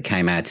bands that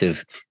came out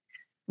of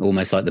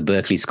almost like the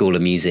Berklee School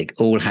of Music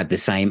all had the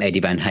same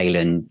Eddie Van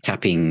Halen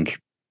tapping,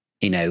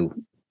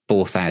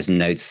 4,000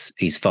 notes,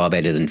 he's far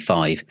better than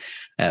 5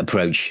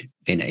 approach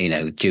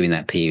during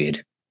that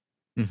period.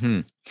 Mm-hmm.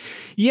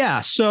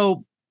 Yeah.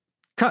 So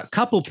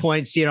couple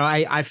points,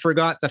 I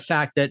forgot the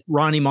fact that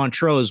Ronnie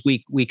Montrose,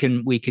 we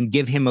can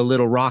give him a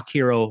little rock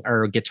hero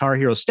or guitar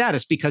hero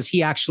status because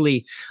he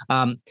actually,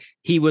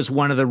 he was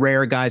one of the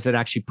rare guys that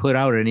actually put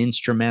out an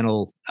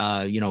instrumental,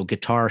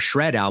 guitar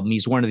shred album.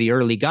 He's one of the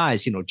early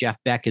guys. Jeff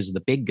Beck is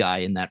the big guy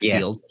in that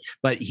field,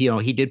 but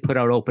he did put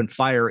out Open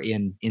Fire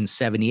in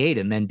 78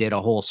 and then did a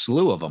whole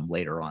slew of them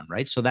later on.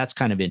 Right. So that's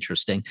kind of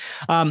interesting.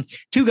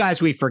 2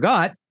 guys we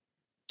forgot.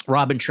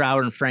 Robin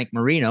Trower and Frank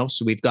Marino.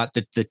 So we've got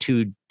the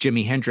two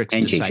Jimi Hendrix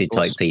disciples,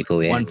 type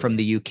people, yeah. One from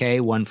the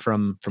UK, one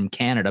from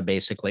Canada,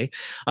 basically.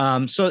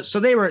 So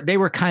they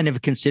were kind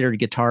of considered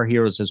guitar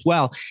heroes as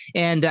well.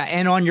 And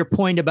on your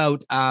point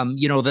about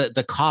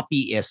the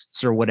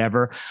copyists or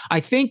whatever, I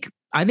think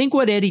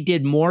what Eddie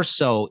did more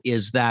so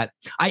is that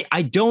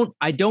I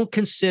don't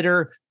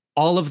consider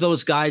all of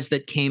those guys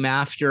that came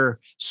after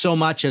so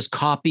much as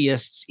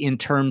copyists in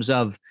terms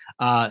of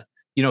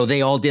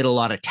they all did a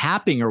lot of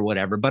tapping or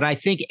whatever, but I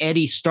think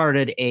Eddie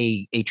started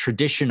a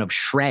tradition of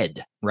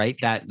shred, right?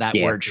 That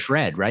word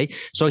shred, right?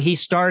 So he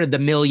started the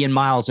million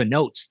miles of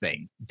notes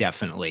thing,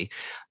 definitely.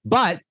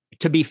 But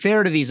to be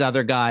fair to these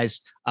other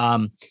guys,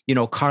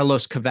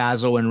 Carlos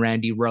Cavazo and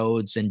Randy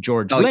Rhoads and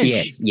George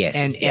Lynch,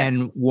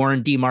 and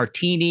Warren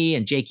DeMartini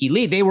and Jakey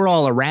Lee, they were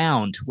all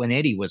around when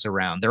Eddie was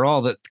around. They're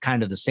all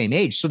kind of the same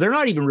age, so they're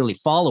not even really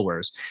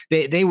followers.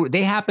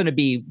 They happen to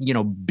be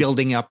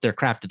building up their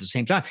craft at the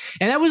same time,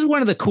 and that was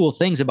one of the cool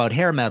things about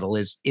hair metal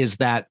is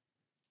that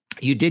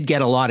you did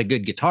get a lot of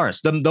good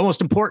guitarists. The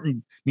most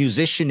important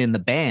musician in the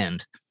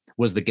band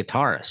was the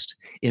guitarist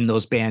in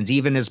those bands.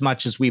 Even as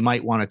much as we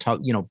might want to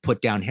talk,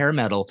 put down hair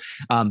metal,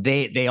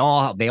 they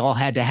all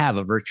had to have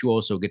a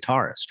virtuoso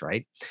guitarist,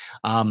 right?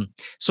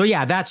 So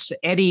yeah, that's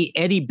Eddie.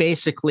 Eddie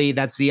basically,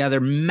 that's the other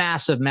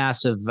massive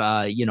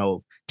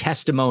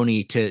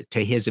testimony to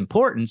his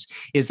importance,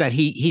 is that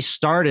he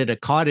started a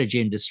cottage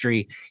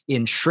industry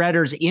in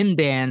shredders, in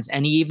bands,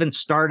 and he even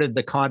started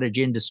the cottage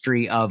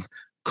industry of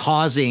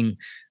causing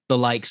the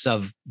likes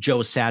of Joe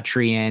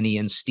Satriani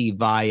and Steve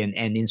Vai and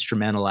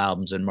instrumental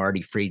albums, and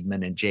Marty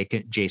Friedman and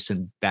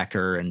Jason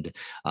Becker and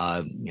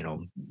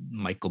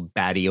Michael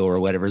Badio or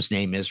whatever his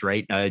name is,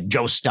 right?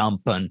 Joe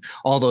Stump and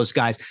all those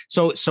guys.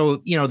 So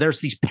there's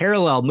these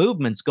parallel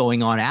movements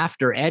going on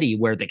after Eddie,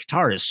 where the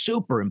guitar is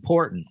super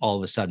important all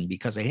of a sudden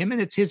because of him,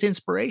 and it's his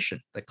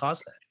inspiration that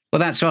caused that. Well,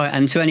 that's right.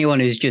 And to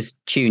anyone who's just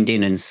tuned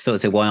in and sort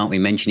of said, why aren't we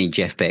mentioning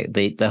Jeff Beck?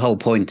 The whole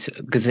point,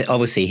 because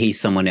obviously he's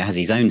someone who has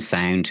his own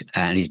sound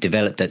and he's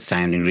developed that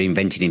sound and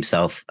reinvented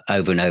himself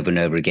over and over and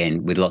over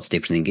again with lots of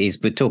different things.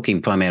 We're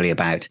talking primarily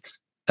about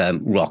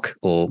rock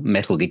or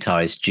metal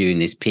guitarists during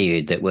this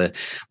period that were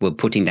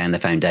putting down the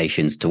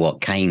foundations to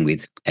what came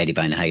with Eddie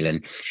Van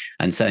Halen.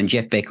 And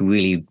Jeff Beck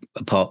really,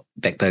 apart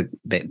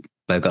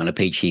Bogart and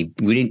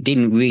Apici,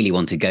 didn't really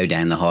want to go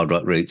down the hard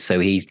rock route. So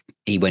he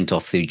went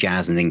off through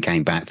jazz and then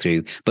came back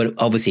through. But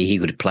obviously he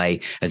could play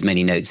as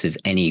many notes as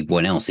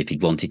anyone else if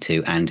he'd wanted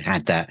to, and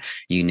had that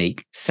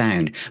unique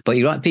sound. But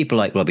you're right, people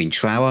like Robin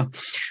Trower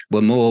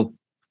were more...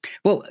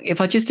 Well,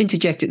 if I just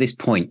interject at this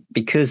point,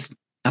 because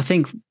I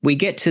think we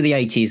get to the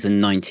 80s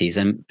and 90s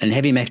and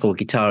heavy metal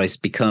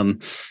guitarists become,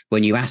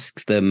 when you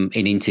ask them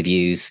in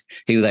interviews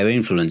who they were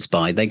influenced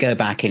by, they go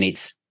back and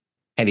it's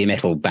heavy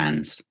metal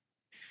bands.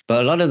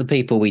 But a lot of the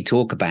people we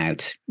talk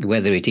about,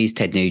 whether it is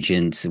Ted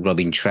Nugent,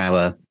 Robin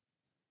Trower,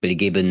 Billy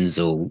Gibbons,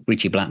 or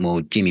Ritchie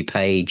Blackmore, Jimmy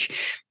Page,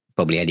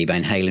 probably Eddie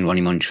Van Halen,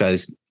 Ronnie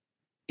Montrose,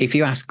 if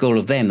you ask all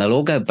of them, they'll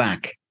all go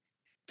back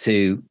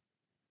to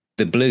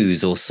the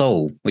blues or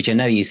soul, which I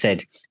know you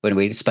said when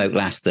we spoke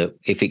last that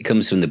if it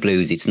comes from the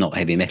blues, it's not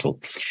heavy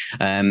metal.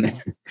 But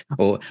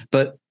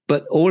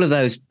all of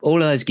those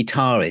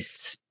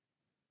guitarists,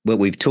 what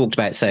we've talked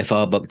about so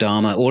far, Buck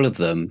Dharma, all of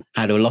them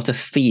had a lot of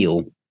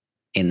feel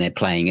in their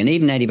playing. And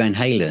even Eddie Van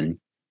Halen,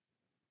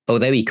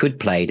 although he could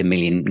play a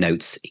million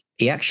notes,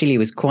 he actually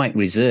was quite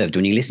reserved.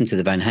 When you listen to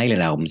the Van Halen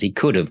albums, he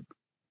could have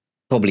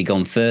probably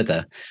gone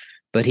further,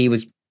 but he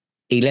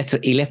left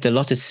a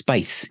lot of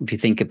space. If you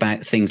think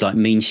about things like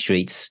Mean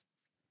Streets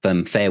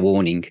from Fair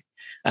Warning,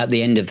 at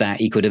the end of that,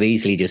 he could have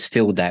easily just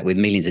filled that with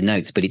millions of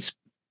notes. But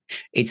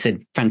it's a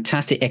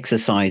fantastic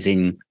exercise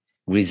in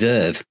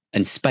reserve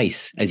and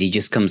space, as he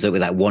just comes up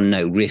with that one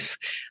note riff,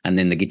 and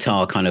then the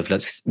guitar kind of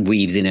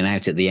weaves in and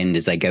out at the end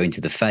as they go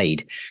into the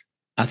fade.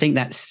 I think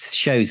that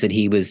shows that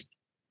he was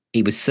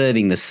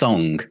serving the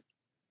song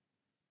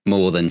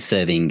more than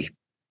serving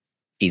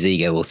his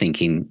ego or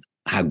thinking,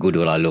 how good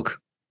will I look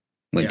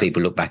when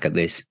people look back at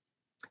this?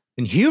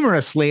 And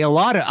humorously, a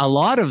lot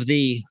of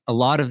the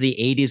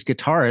 80s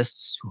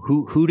guitarists,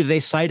 who do they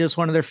cite as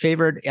one of their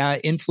favorite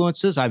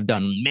influences? I've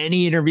done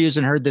many interviews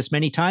and heard this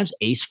many times.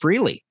 Ace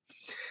Frehley.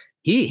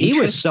 He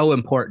was so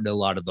important to a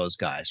lot of those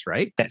guys,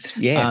 right? That's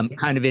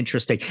kind of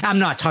interesting. I'm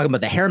not talking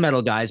about the hair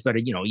metal guys, but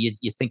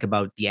you think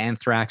about the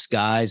Anthrax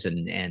guys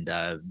and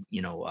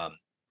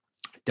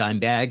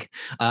Dimebag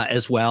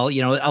as well.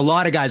 A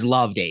lot of guys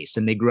loved Ace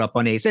and they grew up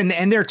on Ace,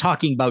 and they're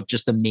talking about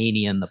just the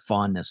mania and the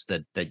fondness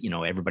that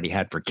everybody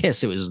had for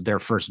Kiss. It was their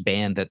first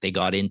band that they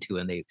got into,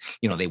 and they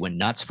went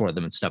nuts for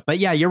them and stuff. But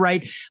yeah, you're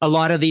right. A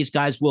lot of these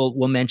guys will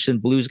mention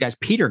blues guys.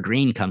 Peter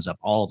Green comes up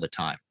all the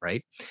time,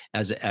 right?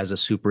 As a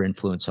super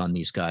influence on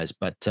these guys.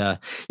 But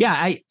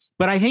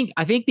I think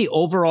the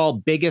overall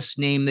biggest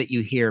name that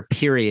you hear,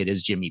 period,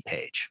 is Jimmy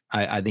Page.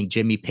 I think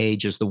Jimmy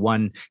Page is the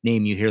one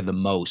name you hear the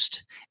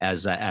most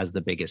as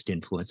the biggest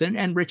influence,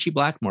 and Ritchie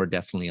Blackmore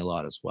definitely a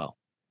lot as well.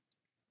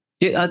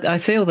 Yeah, I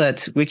feel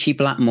that Ritchie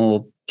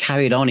Blackmore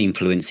carried on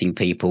influencing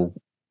people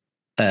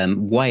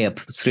way up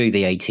through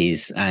the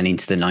 80s and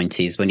into the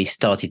 90s when he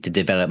started to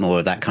develop more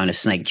of that kind of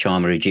snake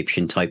charmer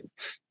Egyptian type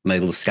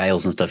modal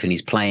scales and stuff in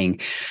his playing.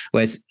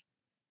 Whereas,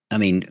 I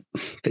mean,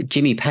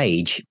 Jimmy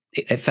Page,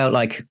 it felt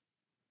like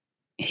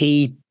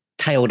he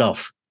tailed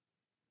off.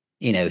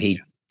 You know, he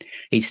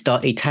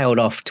tailed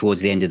off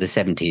towards the end of the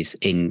 70s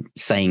in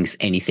saying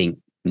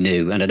anything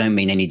new. And I don't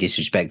mean any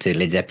disrespect to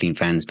Led Zeppelin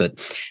fans, but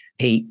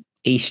he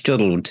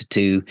struggled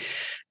to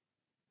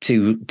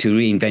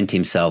reinvent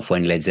himself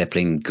when Led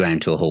Zeppelin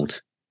ground to a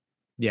halt.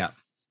 Yeah,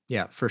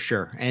 for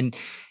sure. And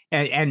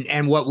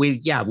what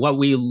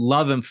we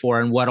love him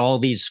for, and what all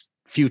these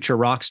future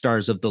rock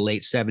stars of the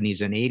late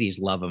 70s and 80s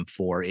love him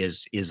for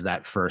is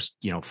that first,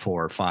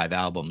 4 or 5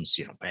 albums,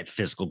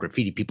 Physical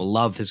Graffiti. People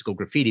love Physical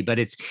Graffiti, but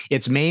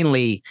it's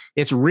really,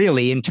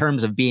 in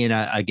terms of being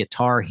a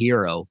guitar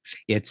hero,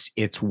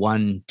 it's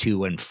 1,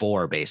 2, and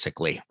 4,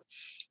 basically.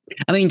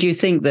 I mean, do you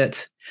think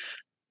that,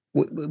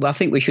 I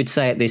think we should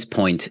say at this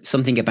point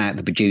something about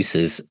the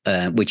producers,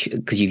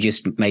 because you've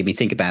just made me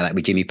think about that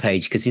with Jimmy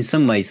Page, because in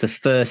some ways the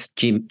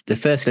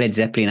first Led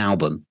Zeppelin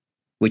album,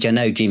 which I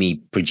know Jimmy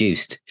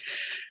produced,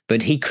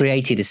 but he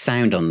created a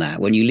sound on that.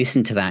 When you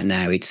listen to that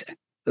now,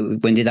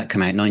 when did that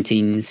come out?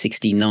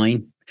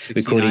 1969,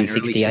 recorded in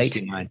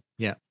 68.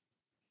 Yeah.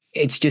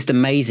 It's just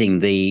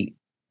amazing the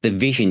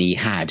vision he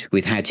had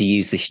with how to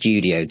use the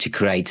studio to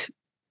create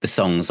the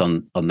songs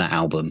on that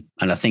album.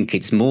 And I think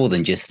it's more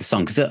than just the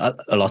songs. A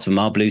lot of them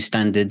are blues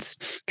standards,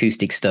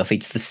 acoustic stuff.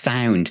 It's the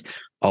sound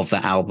of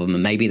that album.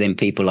 And maybe then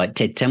people like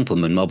Ted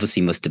Templeman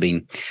obviously must have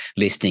been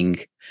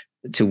listening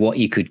to what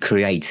you could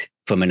create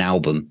from an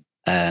album,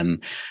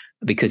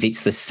 because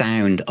it's the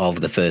sound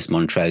of the first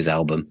Montrose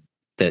album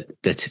that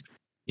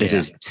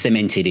has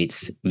cemented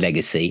its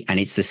legacy. And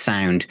it's the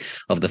sound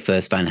of the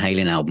first Van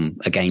Halen album,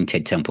 again,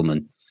 Ted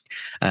Templeman.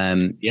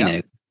 And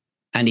Ted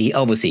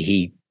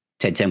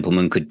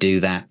Templeman could do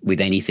that with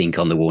anything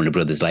on the Warner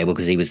Brothers label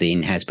because he was the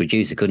in-house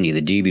producer, couldn't he?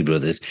 The Doobie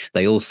Brothers,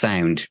 they all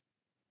sound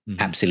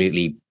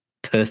absolutely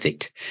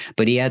perfect.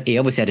 But he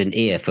obviously had an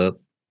ear for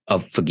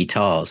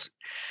guitars.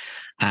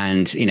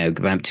 And,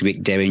 go back to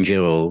Rick Derringer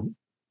or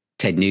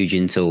Ted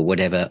Nugent or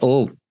whatever,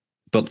 or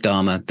Buck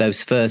Dahmer,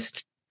 those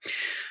first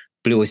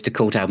Blue Oyster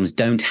Cult albums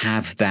don't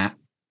have that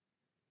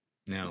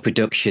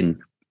production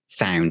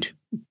sound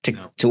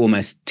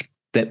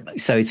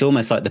so it's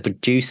almost like the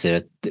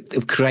producer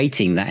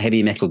creating that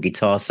heavy metal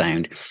guitar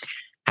sound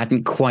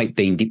hadn't quite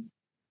been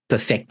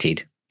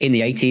perfected. In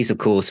the 80s, of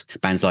course,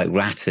 bands like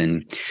Rat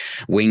and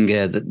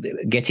Winger,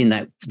 getting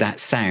that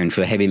sound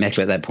for heavy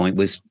metal at that point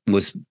was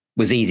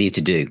easier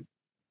to do.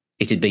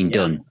 It had been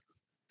done.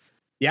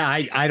 Yeah,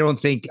 I don't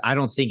think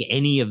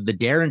any of the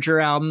Derringer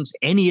albums,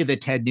 any of the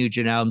Ted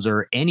Nugent albums,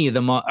 or any of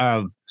them.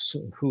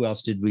 Who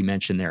else did we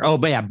mention there? Oh,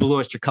 but yeah, Blue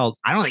Oyster Cult.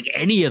 I don't think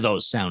any of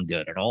those sound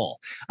good at all.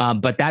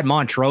 But that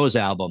Montrose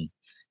album,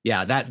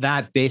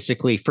 that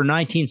basically for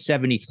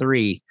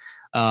 1973,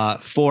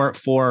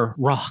 for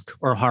rock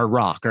or hard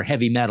rock or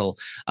heavy metal,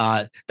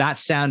 that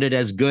sounded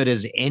as good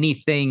as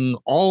anything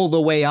all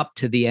the way up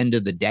to the end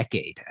of the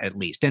decade, at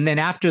least. And then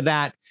after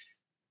that,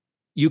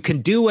 you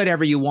can do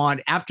whatever you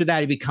want. After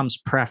that, it becomes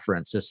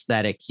preference,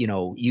 aesthetic.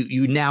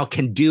 You now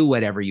can do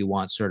whatever you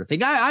want, sort of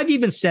thing. I've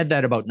even said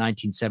that about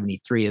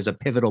 1973 as a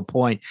pivotal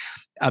point,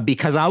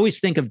 because I always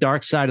think of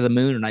Dark Side of the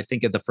Moon, and I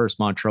think of the first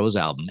Montrose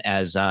album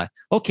as,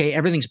 okay,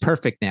 everything's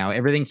perfect now.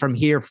 Everything from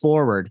here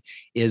forward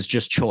is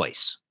just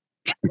choice,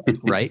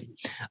 right?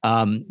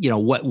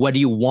 What do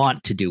you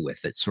want to do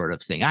with it, sort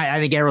of thing. I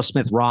think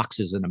Aerosmith Rocks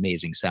is an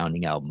amazing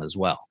sounding album as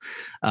well.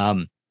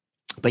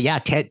 But yeah,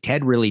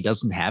 Ted really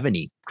doesn't have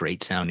any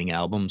great sounding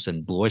albums,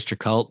 and Blue Oyster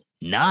Cult,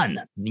 none.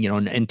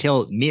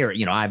 Until Mirror.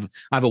 I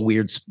have a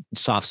weird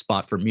soft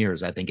spot for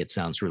Mirrors. I think it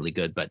sounds really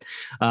good, but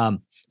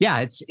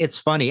it's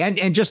funny.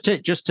 And just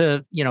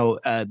to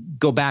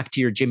go back to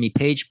your Jimmy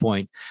Page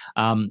point,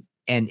 and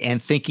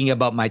thinking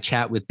about my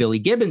chat with Billy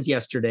Gibbons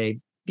yesterday,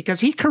 because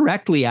he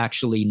correctly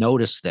actually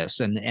noticed this,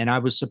 and I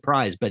was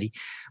surprised,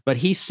 but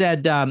he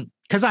said,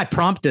 because I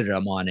prompted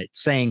him on it,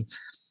 saying,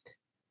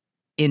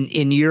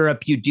 in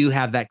Europe, you do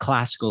have that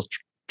classical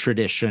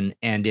tradition,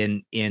 and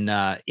in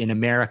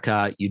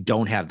America, you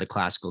don't have the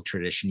classical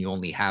tradition. You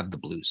only have the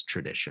blues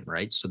tradition,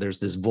 right? So there's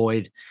this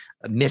void,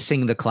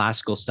 missing the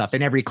classical stuff.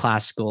 And every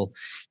classical,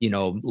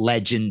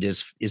 legend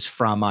is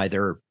from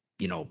either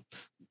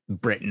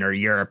Britain or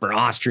Europe or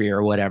Austria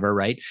or whatever,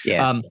 right?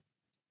 Yeah.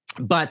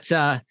 But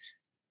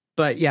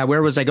yeah,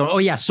 where was I going? Oh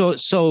yeah,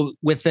 so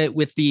with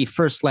the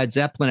first Led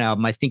Zeppelin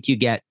album, I think you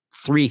get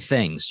 3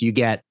 things. You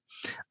get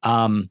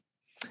an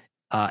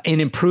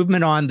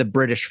improvement on the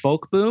British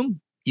folk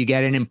boom. You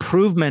get an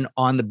improvement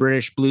on the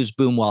British blues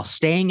boom while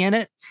staying in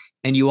it,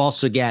 and you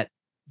also get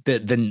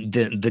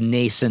the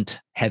nascent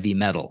heavy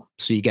metal.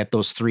 So you get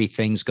those 3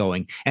 things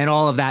going, and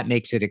all of that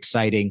makes it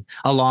exciting,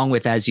 along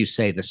with, as you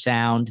say, the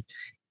sound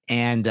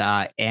and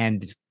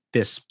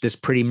this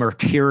pretty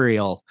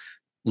mercurial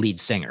lead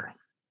singer.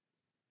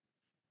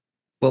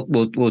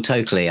 Well,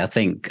 totally. I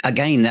think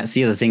again that's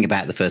the other thing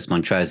about the first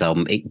Montrose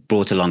album. It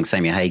brought along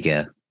Sammy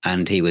Hagar,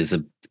 and he was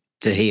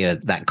to hear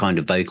that kind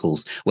of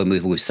vocals when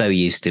we're so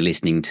used to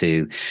listening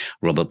to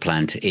Robert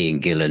Plant, Ian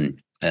Gillan,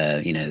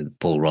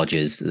 Paul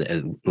Rogers,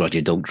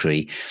 Roger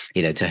Daltrey,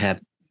 to have.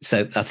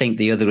 So I think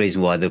the other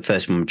reason why the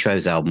first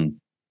Montrose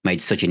album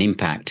made such an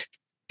impact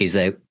is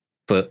that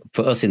for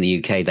us in the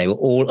UK, they were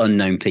all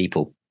unknown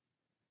people.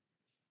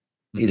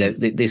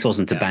 This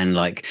wasn't a band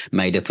like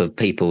made up of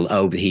people.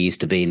 Oh, he used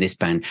to be in this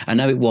band. I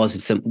know it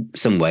was in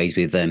some ways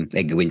with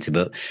Edgar Winter,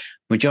 but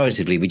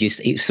majoritively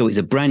we saw it's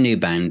a brand new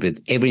band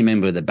with every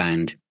member of the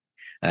band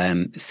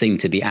seemed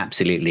to be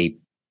absolutely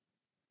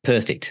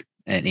perfect.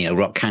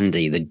 Rock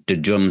Candy, the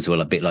drums were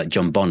a bit like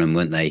John Bonham,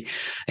 weren't they?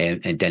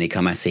 And Denny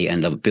Carmassi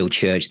and Bill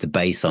Church, the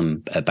bass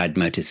on a Bad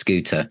Motor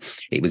Scooter.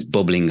 It was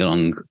bubbling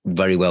along,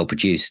 very well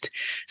produced.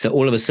 So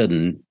all of a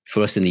sudden,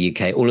 for us in the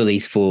UK, all of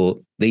these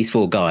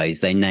four guys,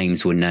 their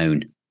names were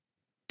known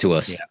to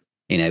us.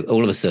 Yeah.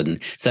 All of a sudden.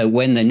 So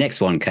when the next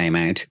one came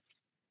out,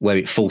 where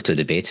it faltered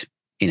a bit,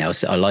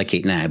 so I like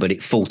it now, but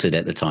it faltered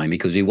at the time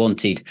because we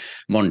wanted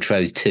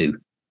Montrose 2.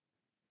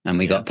 And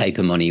we got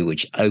Paper Money,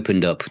 which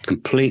opened up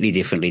completely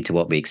differently to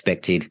what we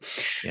expected.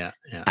 Yeah.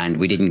 And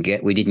we didn't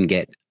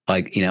get.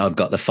 I've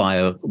Got the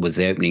Fire was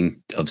the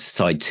opening of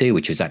side 2,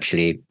 which was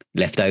actually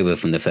left over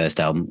from the first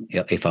album,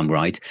 if I'm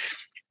right.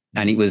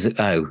 And it was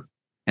and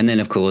then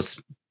of course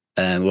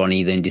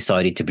Ronnie then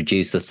decided to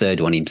produce the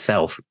third one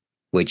himself,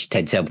 which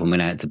Ted Templeman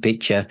went out of the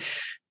picture.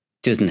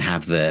 Doesn't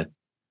have the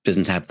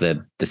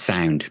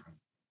sound.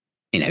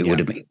 It would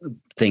have been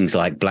things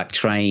like Black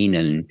Train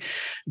and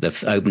the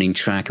opening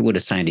track. It would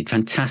have sounded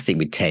fantastic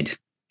with Ted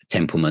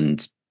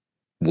Templeman's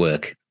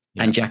work.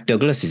 Yeah. And Jack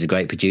Douglas is a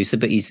great producer,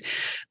 but he's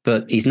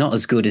not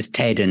as good as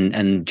Ted.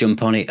 And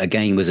Jump on It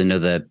again was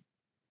another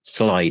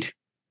slide,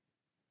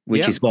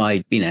 which is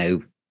why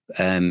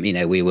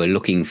we were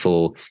looking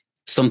for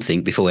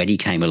something before Eddie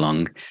came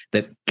along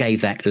that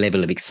gave that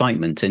level of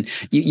excitement. And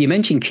you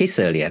mentioned Kiss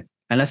earlier.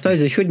 And I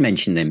suppose I should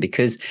mention them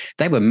because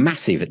they were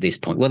massive at this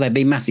point. Well, they've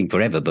been massive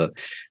forever, but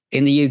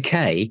in the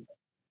UK,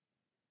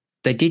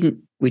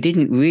 we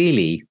didn't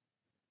really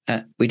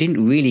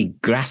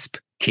grasp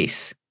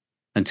Kiss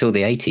until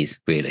the 80s,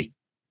 really.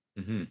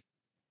 Mm-hmm.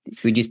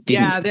 We just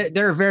didn't. Yeah,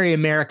 they're a very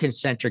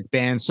American-centric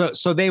band.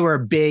 So they were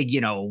big,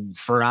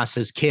 for us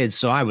as kids.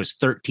 So I was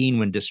 13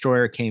 when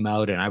Destroyer came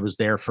out, and I was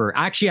there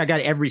actually, I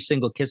got every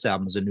single Kiss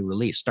album as a new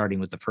release, starting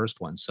with the first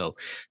one.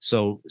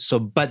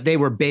 But they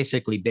were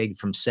basically big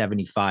from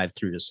 75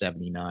 through to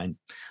 79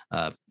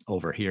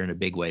 over here in a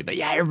big way. But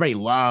yeah, everybody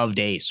loved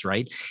Ace,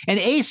 right? And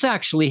Ace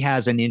actually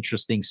has an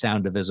interesting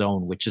sound of his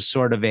own, which is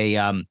sort of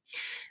a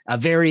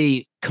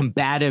very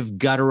combative,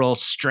 guttural,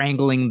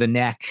 strangling the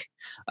neck,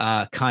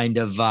 kind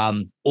of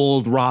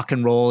old rock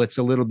and roll. It's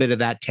a little bit of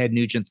that Ted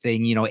Nugent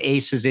thing.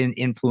 Ace's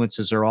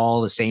influences are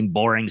all the same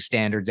boring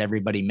standards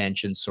everybody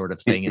mentions sort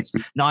of thing. It's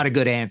not a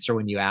good answer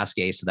when you ask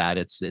Ace that.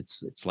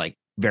 It's like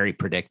very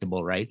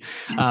predictable, right?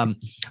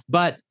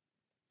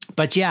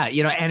 But yeah,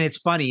 and it's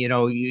funny,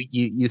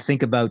 you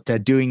think about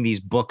doing these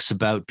books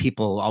about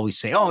people always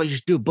say, oh, you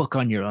should do a book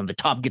on the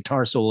top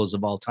guitar solos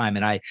of all time.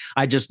 And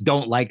I just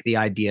don't like the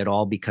idea at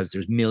all because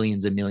there's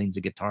millions and millions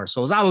of guitar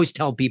solos. I always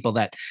tell people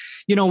that,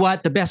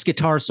 the best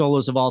guitar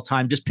solos of all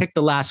time, just pick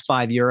the last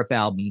 5 Europe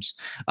albums.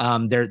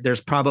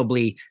 There's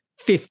probably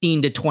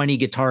 15 to 20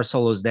 guitar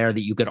solos there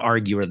that you could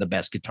argue are the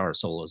best guitar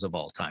solos of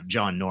all time,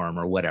 John Norm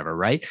or whatever,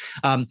 right?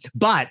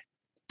 But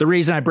the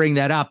reason I bring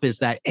that up is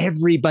that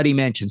everybody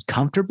mentions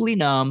Comfortably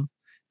Numb,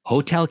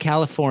 Hotel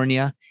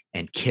California,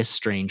 and Kiss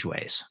Strange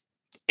Ways.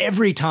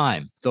 Every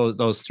time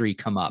those three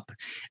come up.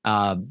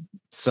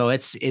 So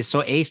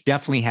Ace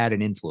definitely had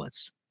an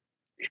influence.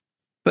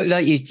 But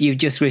like you've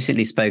just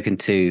recently spoken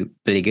to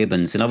Billy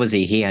Gibbons, and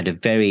obviously he had a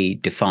very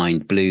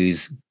defined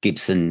blues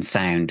Gibson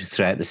sound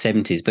throughout the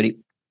 70s, but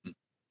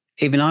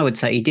even I would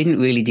say he didn't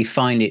really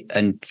define it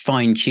and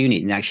fine tune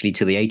it actually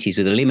to the 80s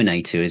with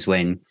Eliminator is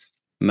when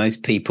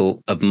most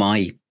people of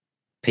my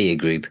peer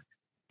group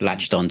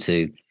latched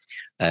onto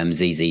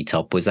ZZ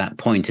Top was that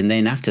point. And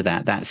then after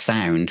that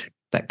sound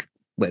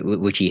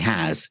which he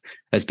has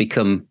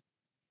become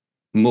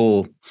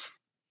more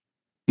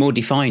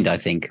defined, I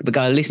think. But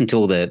I listened to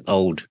all the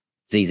old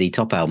ZZ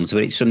Top albums,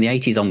 but it's from the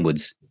 80s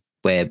onwards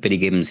where Billy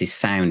Gibbons'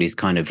 sound is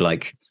kind of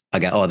like, I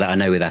go, oh, that I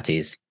know where that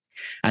is.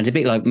 And a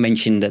bit like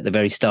mentioned at the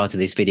very start of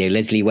this video,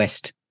 Leslie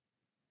West,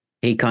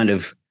 he kind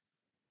of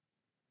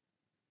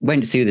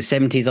went through the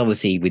 70s,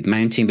 obviously, with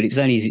Mountain, but it was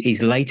only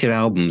his later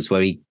albums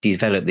where he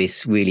developed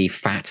this really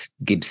fat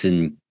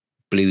Gibson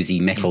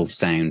bluesy metal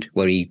sound,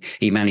 where he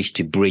managed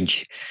to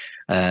bridge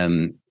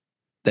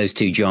those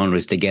two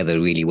genres together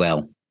really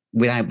well,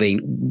 without being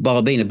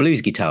a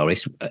blues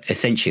guitarist,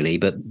 essentially,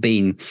 but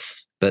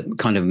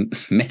kind of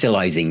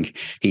metalizing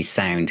his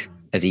sound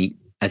as he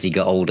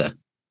got older.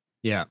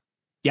 Yeah.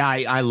 Yeah,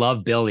 I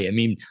love Billy. I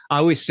mean, I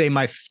always say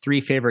my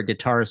three favorite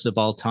guitarists of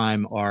all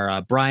time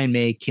are Brian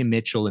May, Kim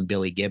Mitchell, and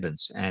Billy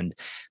Gibbons. And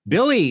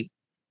Billy,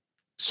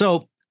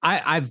 so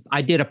I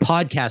did a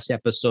podcast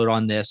episode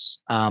on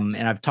this, and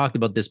I've talked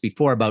about this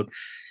before about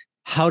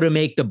how to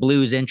make the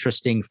blues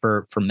interesting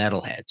for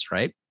metalheads,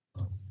 right?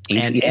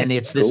 And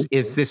it's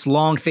this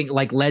long thing,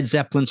 like Led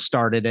Zeppelin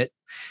started it.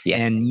 Yeah.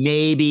 And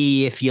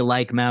maybe if you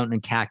like Mountain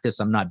and Cactus,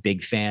 I'm not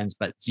big fans,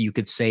 but you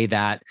could say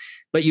that.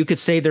 But you could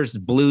say there's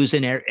blues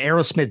in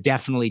Aerosmith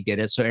definitely did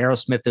it. So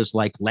Aerosmith is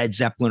like Led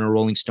Zeppelin or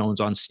Rolling Stones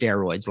on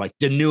steroids, like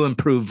the new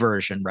improved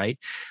version, right?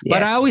 Yeah.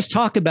 But I always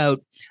talk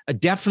about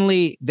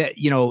definitely that,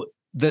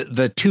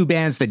 the two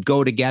bands that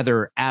go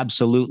together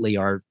absolutely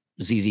are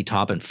ZZ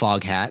Top and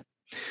Foghat.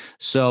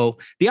 So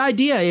the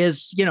idea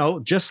is,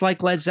 just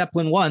like Led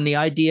Zeppelin 1, the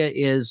idea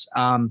is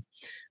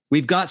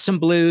we've got some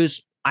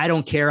blues. I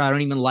don't care. I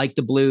don't even like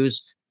the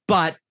blues,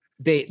 but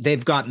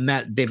they've got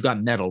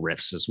metal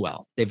riffs as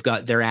well.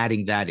 They're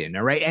adding that in.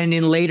 All right. And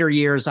in later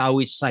years, I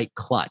always cite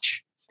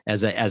Clutch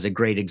as a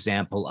great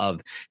example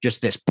of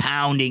just this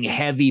pounding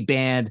heavy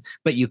band,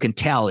 but you can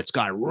tell it's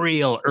got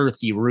real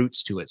earthy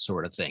roots to it,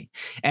 sort of thing.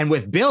 And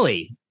with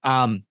Billy,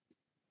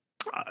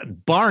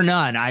 bar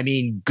none. I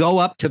mean, go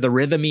up to the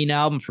Rhythmine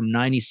album from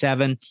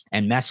 '97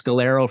 and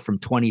Mescalero from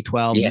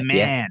 2012.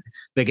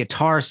 The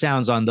guitar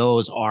sounds on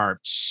those are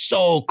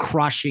so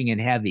crushing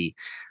and heavy.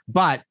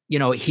 But,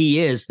 he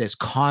is this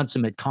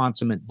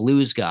consummate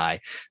blues guy.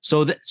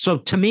 So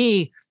to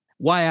me,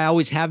 why I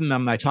always have him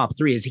on my top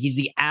 3 is he's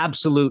the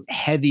absolute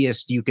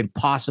heaviest you can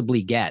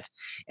possibly get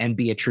and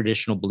be a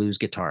traditional blues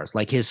guitarist.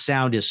 Like his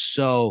sound is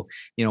so,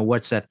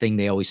 what's that thing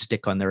they always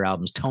stick on their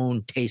albums?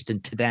 Tone, taste,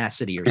 and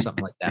tenacity or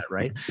something like that,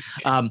 right?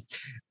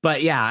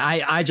 But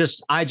yeah, I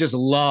just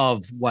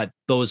love what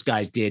those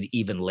guys did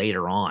even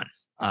later on.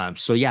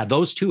 So yeah,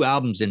 those two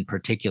albums in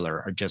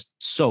particular are just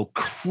so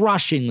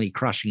crushingly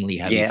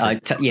heavy. Yeah, I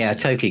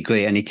totally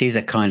agree. And it is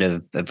a kind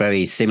of a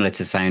very similar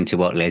to sound to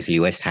what Leslie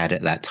West had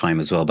at that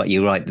time as well. But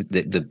you're right,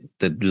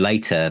 the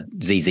later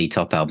ZZ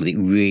Top album, it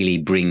really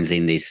brings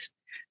in this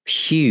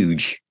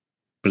huge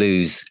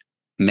blues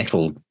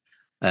metal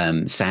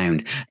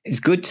sound.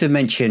 It's good to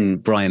mention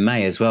Brian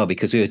May as well,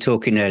 because we were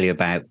talking earlier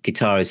about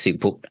guitarists who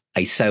put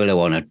a solo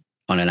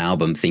on an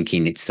album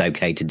thinking it's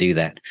okay to do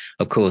that.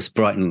 Of course,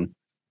 Brighton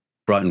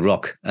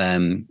Rock,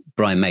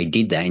 Brian May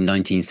did that in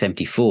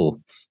 1974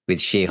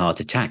 with Sheer Heart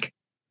Attack,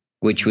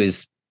 which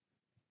was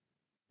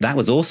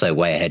also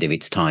way ahead of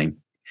its time.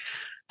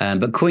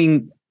 But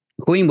Queen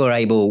were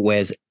able,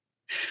 whereas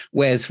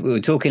we were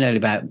talking earlier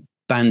about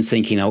bands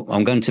thinking, oh,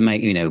 I'm going to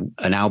make,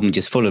 an album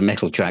just full of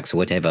metal tracks or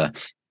whatever.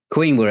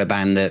 Queen were a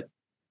band that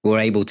were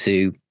able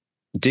to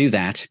do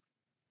that,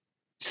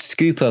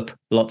 scoop up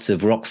lots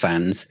of rock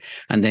fans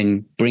and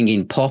then bring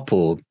in pop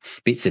or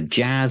bits of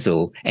jazz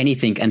or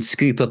anything and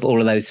scoop up all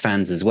of those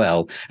fans as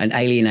well and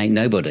alienate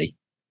nobody.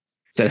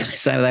 So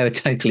they were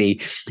totally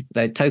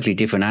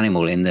different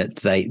animal in that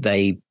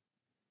they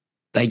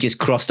just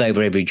crossed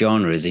over every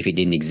genre as if it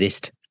didn't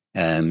exist.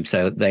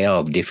 So they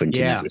are different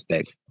in that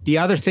respect. The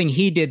other thing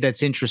he did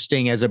that's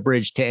interesting as a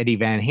bridge to Eddie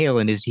Van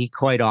Halen is he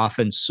quite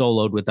often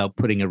soloed without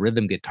putting a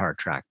rhythm guitar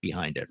track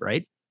behind it,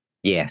 right?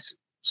 Yes.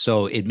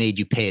 So it made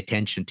you pay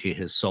attention to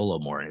his solo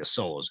more, and his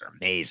solos are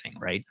amazing,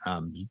 right?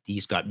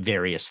 He's got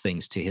various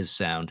things to his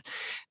sound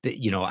that,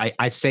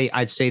 I'd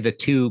say the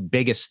two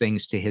biggest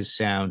things to his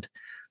sound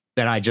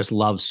that I just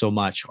love so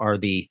much are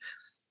the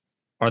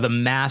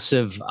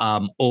massive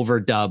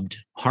overdubbed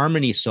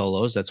harmony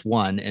solos. That's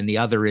one, and the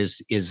other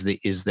is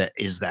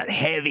that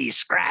heavy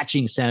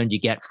scratching sound you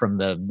get from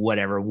the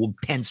whatever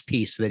Pence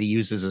piece that he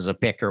uses as a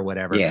pick or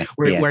whatever.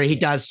 Where he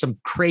does some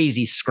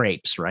crazy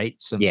scrapes, right?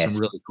 Some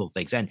really cool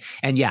things, and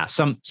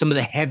some of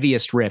the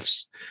heaviest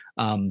riffs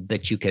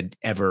that you could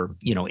ever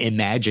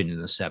imagine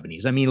in the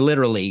 70s. I mean,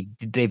 literally,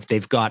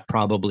 they've got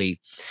probably,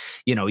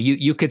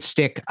 you could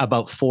stick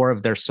about 4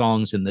 of their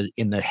songs in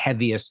the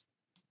heaviest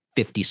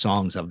 50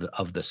 songs of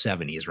the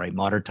 70s, right?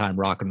 Modern Time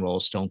Rock and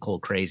Roll, Stone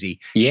Cold Crazy,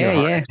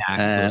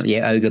 Attack,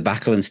 Ogre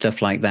Battle and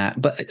stuff like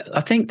that. But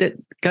I think that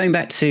going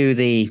back to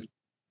the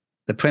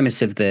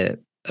premise of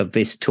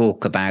this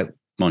talk about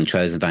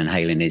Montrose and Van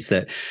Halen is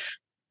that,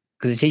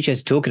 because it's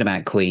interesting talking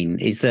about Queen,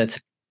 is that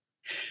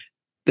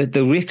the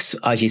riffs,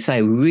 as you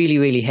say, really,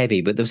 really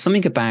heavy. But there was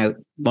something about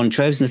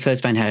Montrose and the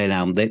first Van Halen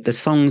album that the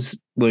songs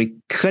were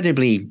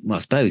incredibly, well, I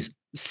suppose,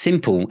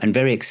 simple and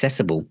very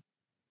accessible.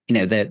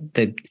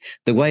 The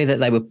way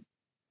that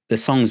the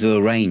songs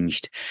were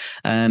arranged.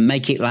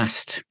 Make It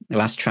Last, the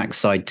last track,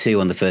 side 2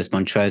 on the first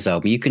Montrose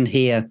album. You can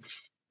hear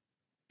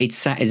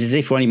it's as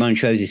if Ronnie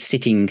Montrose is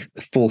sitting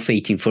 4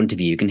 feet in front of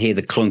you. You can hear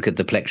the clunk of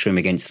the plectrum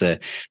against the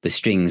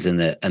strings and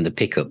the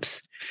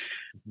pickups,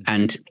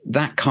 and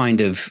that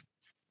kind of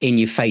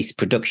in-your-face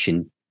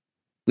production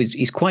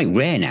is quite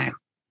rare now.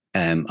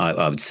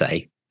 I would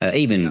say.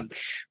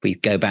 We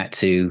go back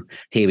to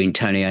hearing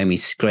Tony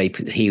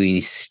Iommi hearing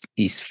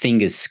his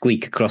fingers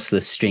squeak across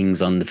the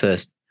strings on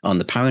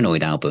the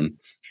Paranoid album.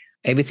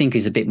 Everything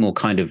is a bit more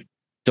kind of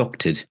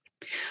doctored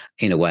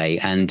in a way.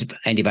 And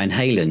Eddie Van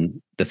Halen,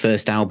 the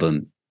first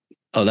album,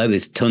 although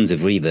there's tons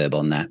of reverb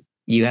on that,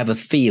 you have a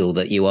feel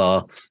that you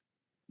are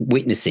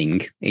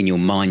witnessing in your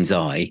mind's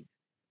eye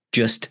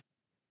just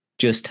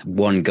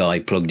one guy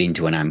plugged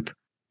into an amp.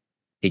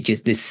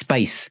 There's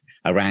space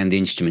around the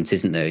instruments,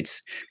 isn't there?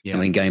 I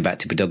mean, going back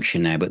to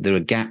production now, but there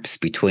are gaps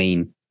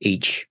between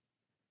each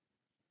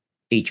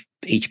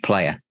each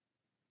player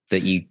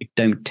that you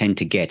don't tend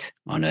to get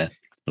on a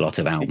lot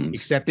of albums.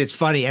 Except it's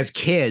funny, as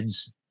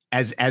kids,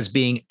 as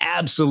being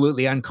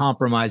absolutely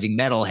uncompromising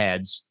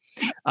metalheads,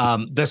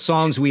 the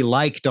songs we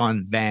liked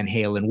on Van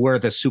Halen were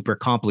the super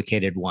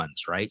complicated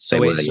ones, right?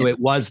 So it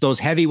was those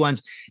heavy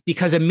ones,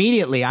 because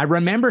immediately I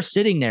remember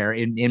sitting there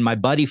in my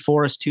buddy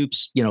Forrest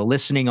Hoop's,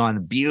 listening on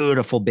a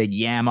beautiful big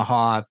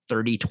Yamaha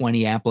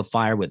 3020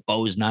 amplifier with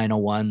Bose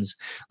 901s,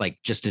 like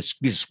just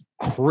this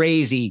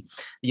crazy,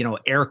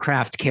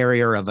 aircraft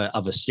carrier of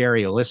a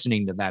stereo,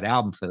 listening to that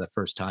album for the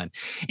first time.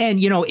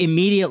 And,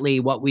 immediately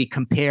what we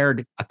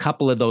compared a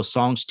couple of those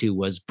songs to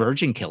was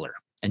Virgin Killer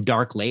and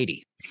Dark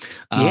Lady.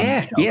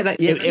 It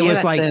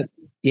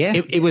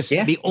was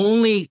the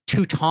only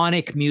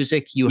Teutonic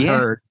music you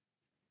heard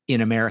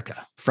in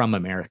America from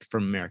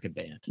American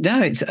band.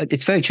 No, it's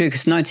very true,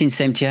 because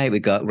 1978 we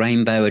got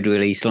Rainbow had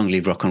released Long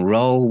Live Rock and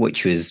Roll,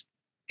 which was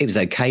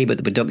okay, but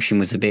the production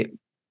was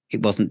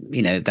it wasn't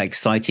that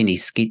exciting.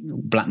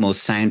 Blackmore's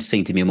sound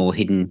seemed to be more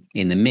hidden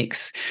in the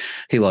mix.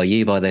 Who Are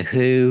You by The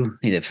Who,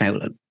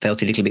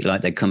 felt a little bit like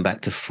they'd come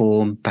back to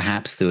form.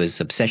 Perhaps there was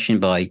Obsession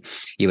by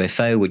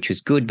UFO, which was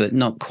good, but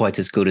not quite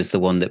as good as the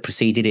one that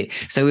preceded it.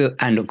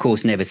 And of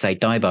course, Never Say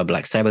Die by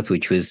Black Sabbath,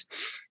 which was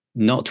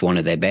not one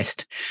of their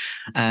best.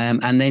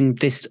 And then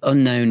this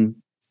unknown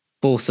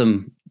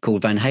foursome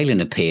called Van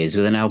Halen appears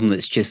with an album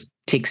that's just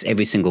ticks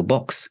every single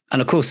box. And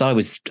of course,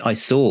 I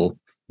saw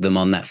them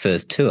on that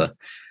first tour.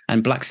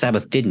 And Black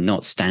Sabbath did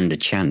not stand a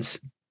chance.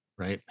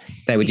 Right.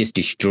 They were just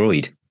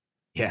destroyed.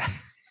 Yeah.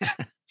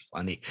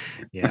 Funny.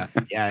 Yeah.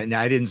 Yeah. No,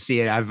 I didn't see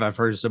it. I've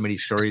heard so many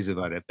stories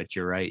about it, but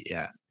you're right.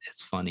 Yeah.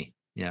 It's funny.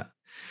 Yeah.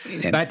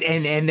 But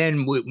and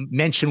then we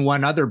mention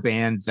one other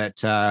band that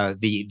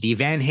the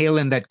Van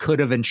Halen that could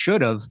have and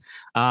should have.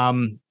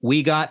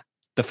 We got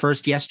the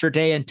first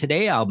Yesterday and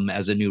Today album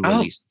as a new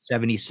release in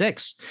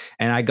 76.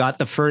 And I got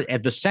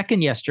the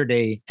second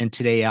Yesterday and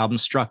Today album,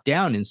 Struck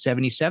Down, in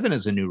 77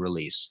 as a new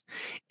release.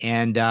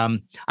 And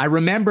I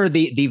remember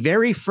the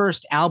very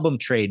first album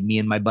trade me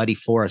and my buddy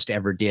Forrest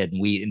ever did.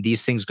 And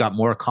these things got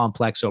more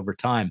complex over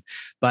time.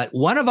 But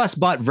one of us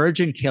bought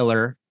Virgin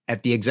Killer on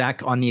the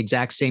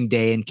exact same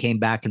day and came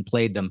back and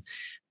played them.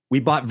 We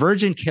bought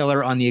Virgin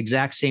Killer on the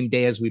exact same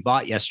day as we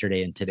bought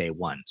Yesterday and Today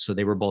one. So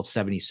they were both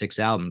 76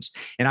 albums.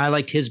 And I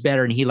liked his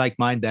better and he liked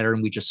mine better,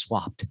 and we just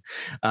swapped.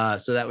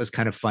 So that was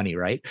kind of funny,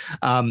 right?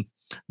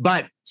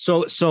 But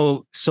so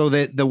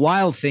the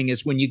wild thing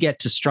is when you get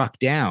to Struck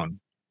Down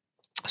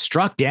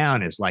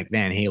is like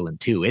Van Halen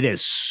too. It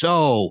is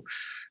so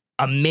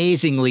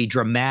amazingly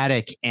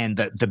dramatic, and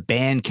the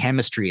band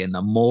chemistry and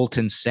the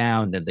molten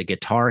sound and the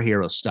Guitar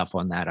Hero stuff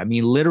on that. I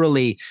mean,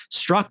 literally,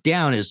 Struck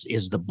Down is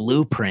the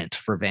blueprint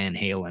for Van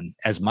Halen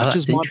as much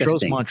as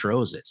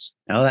Montrose is.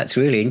 Oh, that's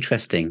really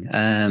interesting.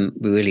 It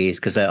really is,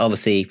 because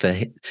obviously for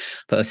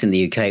us in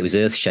the UK, it was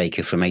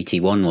Earthshaker from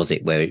 81, was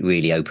it, where it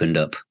really opened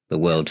up the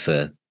world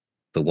for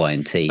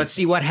Y&T. But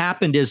see, what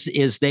happened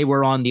is they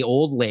were on the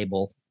old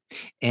label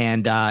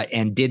and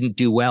didn't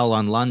do well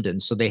on London.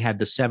 So they had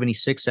the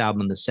 76 album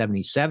and the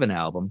 77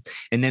 album.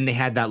 And then they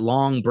had that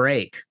long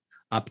break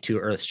up to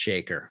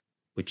Earthshaker,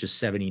 which is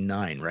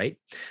 79, right?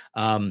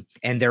 And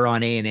they're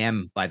on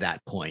A&M by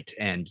that point.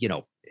 And,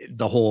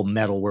 the whole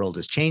metal world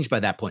has changed by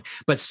that point.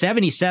 But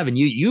 77,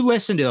 you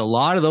listen to a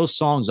lot of those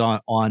songs on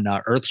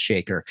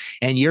Earthshaker,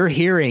 and you're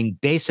hearing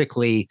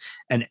basically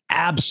an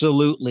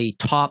absolutely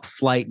top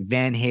flight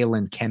Van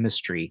Halen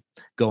chemistry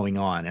going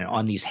on, and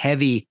on these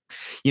heavy,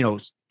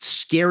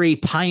 scary,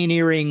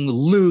 pioneering,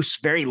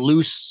 very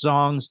loose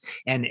songs,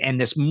 and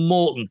this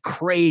molten,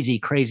 crazy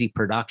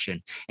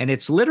production. And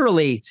it's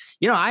literally,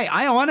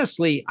 I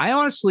honestly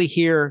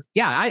hear,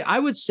 I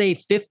would say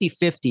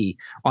 50-50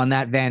 on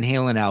that Van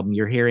Halen album.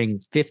 You're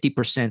hearing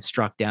 50%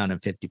 Struck Down and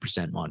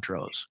 50%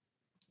 Montrose.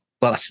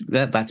 Well,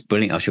 that's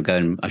brilliant. I should go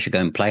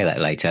and play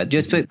that later,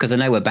 just because I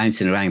know we're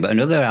bouncing around. But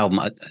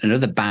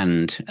another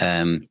band.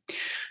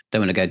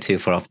 Don't want to go too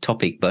far off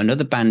topic, but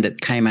another band that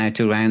came out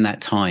around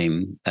that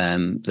time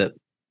that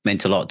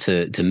meant a lot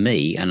to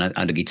me and a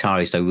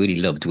guitarist I really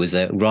loved was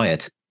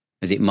Riot.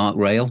 Was it Mark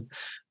Rail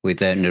with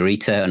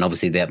Narita, and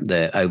obviously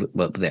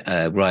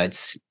the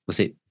Riot's, was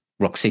it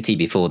Rock City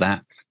before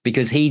that?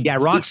 Because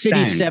Rock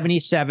City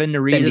 77,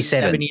 Narita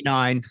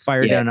 79,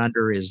 Fire Down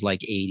Under is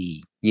like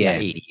 80.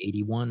 80,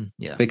 81.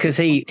 Yeah. Because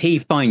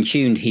he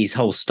fine-tuned his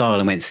whole style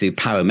and went through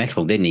power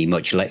metal, didn't he?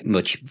 Much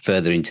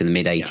further into the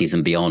mid 80s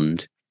and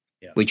beyond.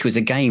 Which was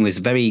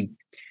very,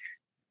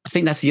 I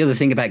think that's the other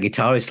thing about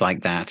guitarists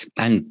like that,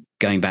 and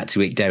going back to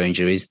Rick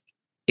Derringer, is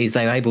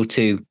they're able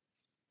to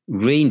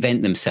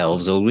reinvent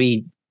themselves or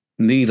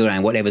move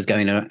around whatever's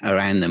going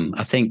around them.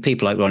 I think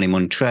people like Ronnie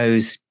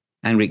Montrose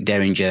and Rick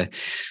Derringer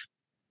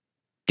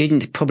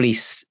didn't probably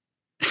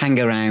hang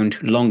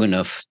around long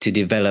enough to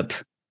develop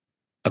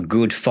a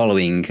good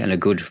following and a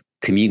good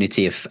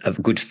community of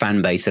good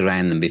fan base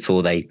around them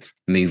before they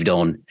moved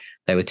on.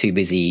 They were too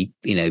busy,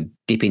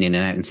 dipping in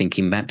and out and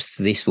thinking, perhaps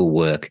this will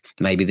work.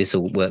 Maybe this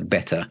will work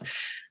better.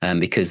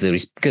 Because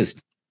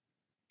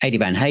Eddie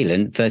Van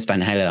Halen, first Van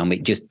Halen album,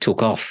 it just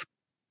took off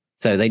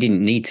So they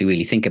didn't need to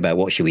really think about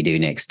what should we do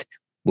next.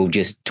 We'll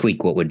just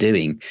tweak what we're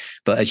doing.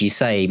 But as you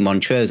say,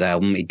 Montrose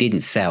album, it didn't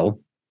sell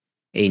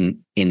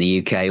in the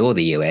UK or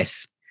the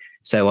US.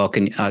 So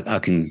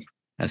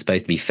I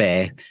suppose to be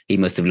fair, he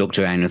must have looked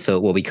around and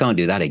thought, well, we can't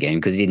do that again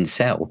because it didn't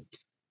sell.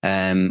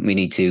 We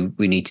need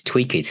to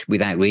tweak it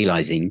without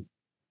realizing,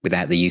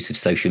 without the use of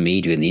social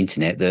media and the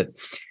internet, that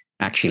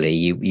actually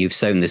you've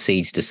sown the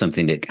seeds to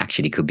something that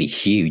actually could be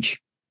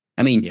huge.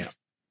 I mean,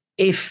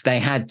 if they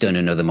had done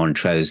another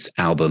Montrose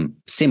album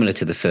similar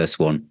to the first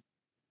one,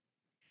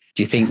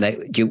 do you think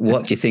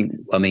what do you think?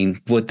 I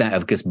mean, would that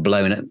have just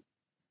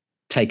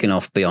taken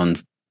off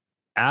beyond?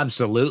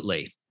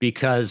 Absolutely,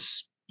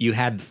 because you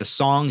had the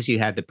songs, you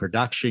had the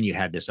production, you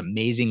had this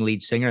amazing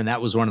lead singer. And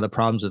that was one of the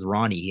problems with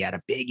Ronnie. He had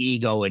a big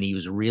ego and he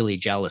was really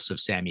jealous of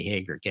Sammy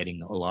Hagar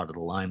getting a lot of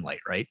the limelight,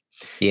 right?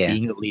 Yeah.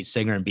 Being the lead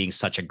singer and being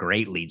such a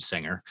great lead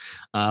singer.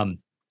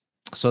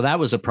 So that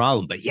was a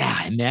problem. But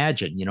yeah,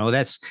 imagine,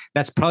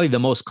 that's probably the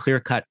most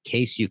clear-cut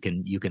case you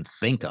can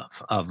think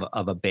of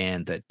a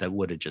band that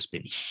would have just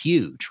been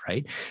huge,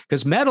 right?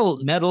 Because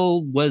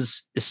metal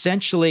was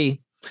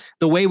essentially,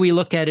 the way we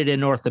look at it in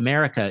North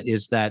America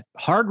is that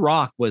hard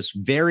rock was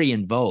very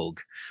in vogue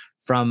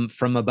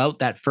from about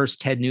that first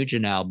Ted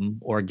Nugent album,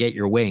 or Get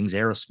Your Wings,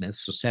 Aerosmith,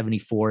 so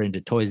 74 into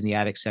Toys in the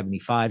Attic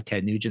 75,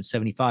 Ted Nugent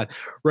 75,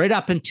 right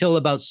up until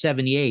about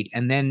 78.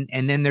 And then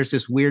there's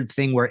this weird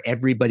thing where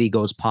everybody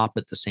goes pop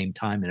at the same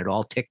time, and it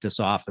all ticked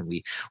us off. And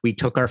we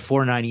took our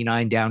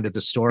 $4.99 down to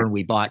the store and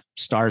we bought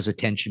Stars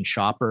Attention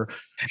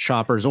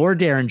Shoppers or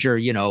Derringer,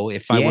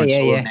 If I Weren't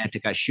So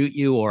Romantic, I Shoot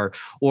You, or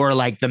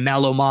like the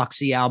Mellow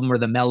Moxie album, or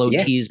the Mellow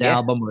Teased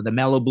album, or the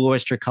Mellow Blue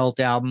Oyster Cult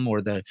album,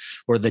 or the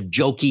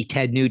jokey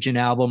Ted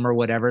Nugent album, or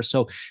whatever.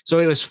 So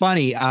it was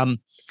funny.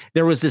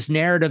 There was this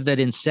narrative that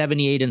in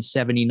 78 and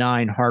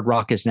 79, hard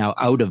rock is now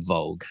out of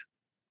vogue.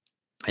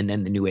 And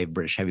then the new wave of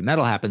British heavy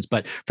metal happens.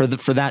 But for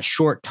that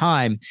short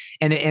time,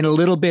 and a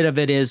little bit of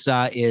it is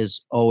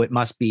it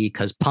must be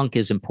because punk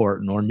is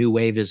important, or new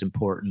wave is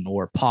important,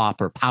 or pop,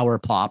 or power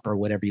pop, or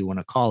whatever you want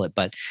to call it.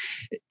 But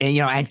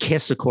and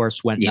Kiss, of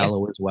course, went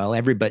mellow as well.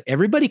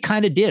 Everybody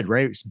kind of did,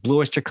 right? Blue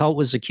Oyster Cult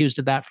was accused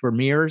of that for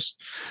years.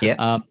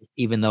 Yeah.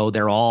 Even though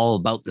they're all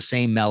about the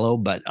same mellow,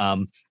 but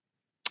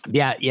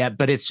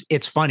but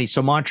it's funny.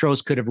 So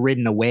Montrose could have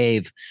ridden a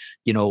wave,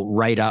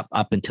 right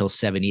up until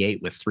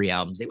 78 with 3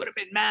 albums. They would have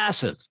been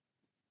massive.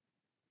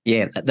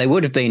 Yeah, they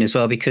would have been as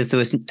well, because there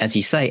was, as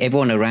you say,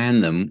 everyone around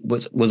them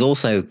was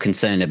also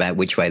concerned about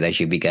which way they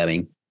should be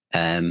going.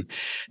 There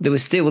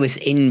was still this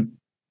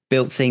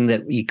inbuilt thing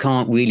that you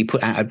can't really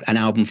put out an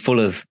album full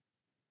of,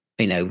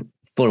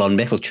 full on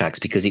metal tracks,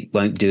 because it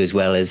won't do as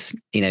well as,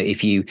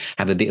 if you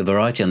have a bit of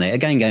variety on there.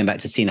 Again, going back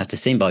to Sin After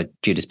Sin by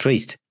Judas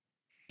Priest.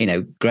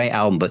 Great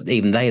album, but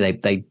even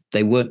they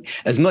weren't,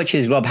 as much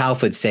as Rob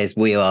Halford says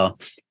we are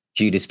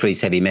Judas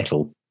Priest heavy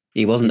metal.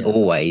 He wasn't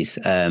always.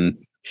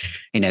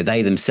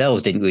 They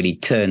themselves didn't really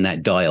turn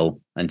that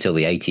dial until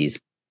the 80s.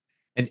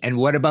 And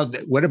what about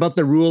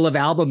the rule of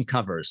album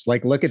covers?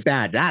 Like, look at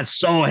that. That's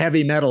so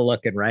heavy metal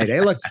looking, right?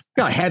 Hey, look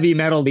how heavy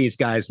metal these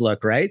guys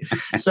look, right?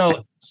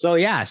 So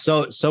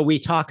we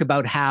talk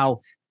about how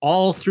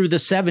all through the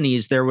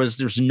 70s,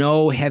 there's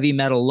no heavy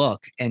metal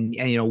look. And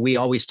we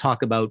always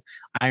talk about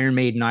Iron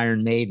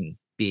Maiden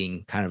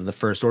being kind of the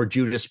first, or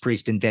Judas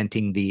Priest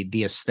inventing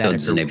the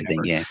aesthetic and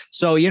everything. Yeah.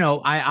 So,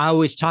 I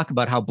always talk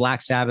about how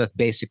Black Sabbath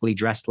basically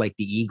dressed like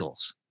the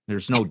Eagles.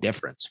 There's no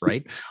difference,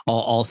 right?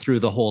 All through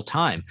the whole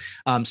time.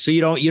 So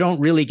you don't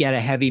really get a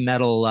heavy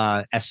metal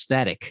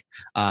aesthetic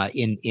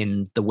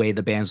in the way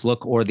the bands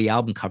look or the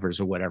album covers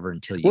or whatever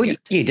until you. Well,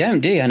 you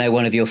don't, do you? I know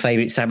one of your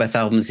favorite Sabbath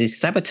albums is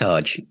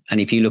Sabotage, and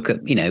if you look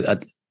at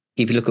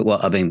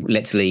what, I mean,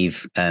 let's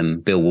leave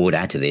Bill Ward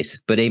out of this,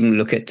 but even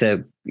look at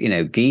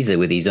Geezer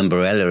with his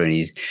umbrella and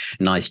his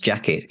nice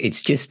jacket.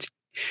 It's just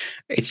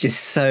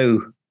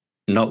so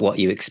not what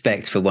you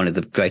expect for one of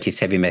the greatest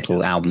heavy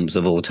metal albums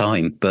of all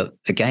time. But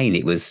again,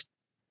 it was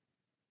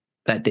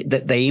that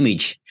the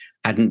image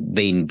hadn't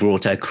been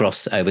brought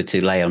across over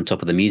to lay on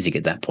top of the music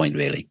at that point,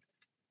 really.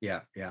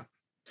 Yeah.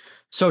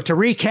 So to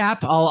recap,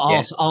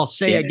 I'll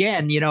say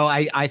again,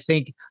 I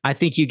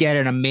think you get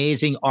an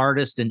amazing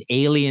artist, an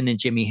alien in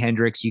Jimi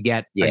Hendrix. You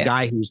get a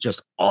guy who's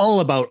just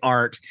all about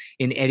art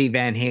in Eddie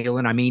Van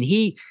Halen. I mean,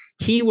 he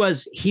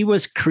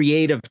was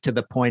creative to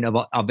the point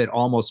of it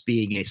almost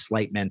being a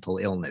slight mental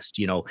illness,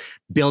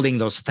 building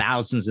those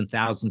thousands and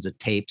thousands of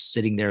tapes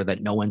sitting there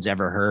that no one's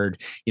ever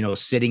heard,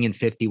 sitting in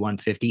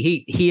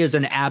 5150. He is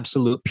an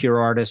absolute pure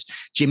artist.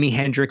 Jimi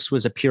Hendrix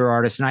was a pure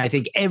artist. And I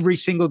think every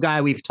single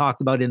guy we've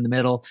talked about in the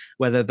middle,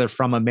 whether they're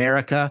from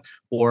America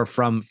or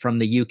from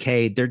the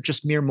UK, they're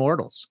just mere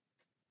mortals.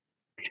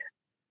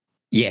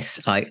 Yes,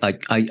 I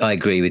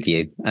agree with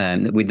you.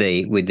 With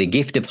the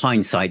gift of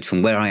hindsight,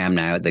 from where I am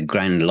now at the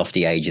grand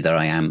lofty age that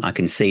I am, I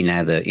can see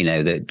now that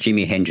that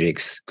Jimi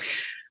Hendrix,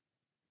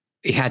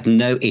 he had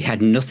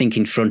nothing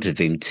in front of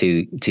him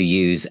to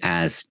use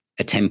as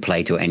a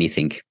template or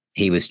anything.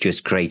 He was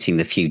just creating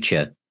the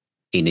future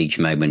in each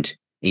moment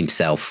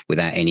himself,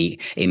 without any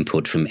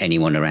input from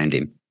anyone around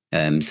him.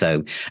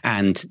 So,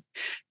 and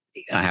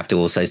I have to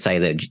also say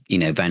that,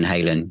 Van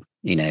Halen,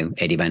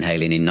 Eddie Van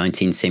Halen in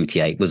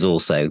 1978 was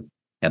also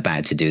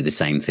about to do the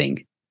same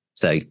thing.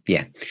 So,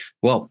 yeah.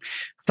 Well,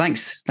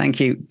 thanks. Thank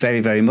you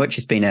very, very much.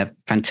 It's been a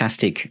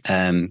fantastic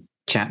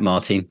chat,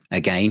 Martin,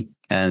 again.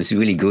 It's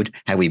really good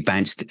how we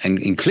bounced and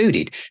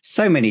included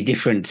so many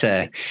different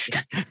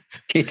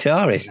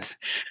guitarists.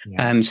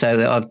 Yeah.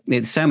 So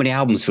there's so many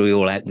albums for you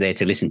all out there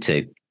to listen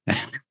to.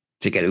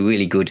 To get a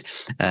really good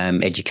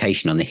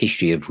education on the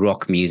history of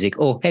rock music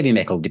or heavy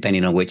metal,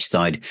 depending on which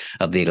side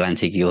of the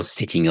Atlantic you're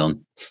sitting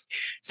on.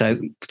 So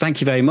thank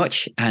you very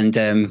much.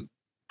 And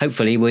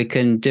hopefully we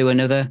can do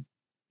another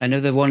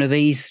one of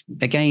these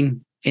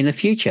again in the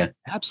future.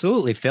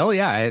 Absolutely, Phil.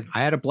 Yeah, I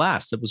had a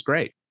blast. It was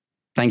great.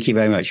 Thank you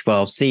very much. Well,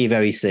 I'll see you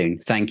very soon.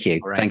 Thank you.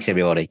 Right. Thanks,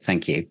 everybody.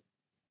 Thank you.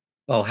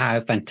 Well,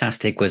 how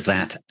fantastic was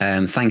that?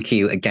 Thank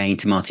you again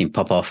to Martin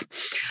Popoff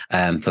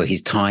for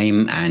his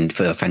time and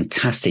for a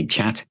fantastic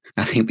chat.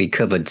 I think we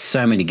covered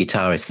so many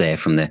guitarists there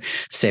from the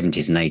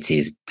 70s and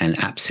 80s,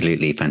 and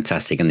absolutely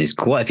fantastic. And there's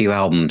quite a few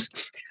albums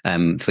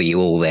for you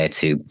all there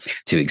to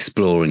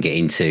explore and get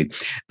into.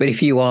 But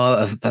if you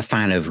are a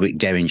fan of Rick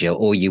Derringer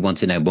or you want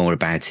to know more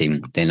about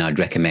him, then I'd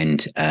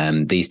recommend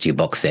these two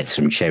box sets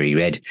from Cherry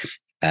Red,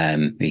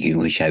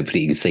 which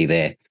hopefully you can see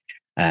there,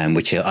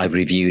 which I've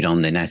reviewed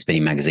on the Now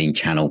Spinning Magazine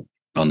channel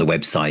on the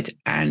website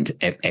and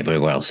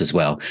everywhere else as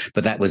well.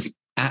 But that was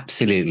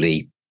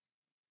absolutely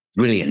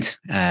brilliant.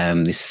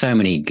 There's so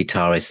many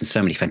guitarists and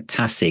so many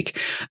fantastic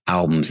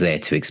albums there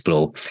to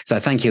explore. So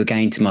thank you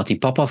again to Martin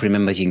Popoff.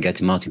 Remember, you can go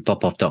to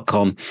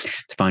martinpopoff.com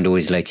to find all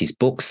his latest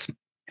books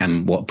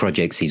and what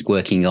projects he's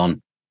working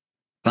on.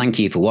 Thank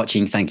you for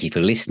watching. Thank you for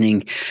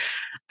listening.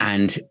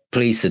 And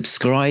please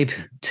subscribe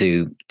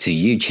to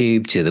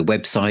YouTube, to the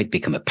website,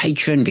 become a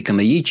patron,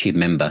 become a YouTube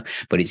member.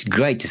 But it's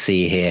great to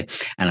see you here.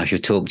 And I shall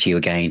talk to you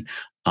again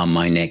on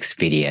my next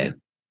video.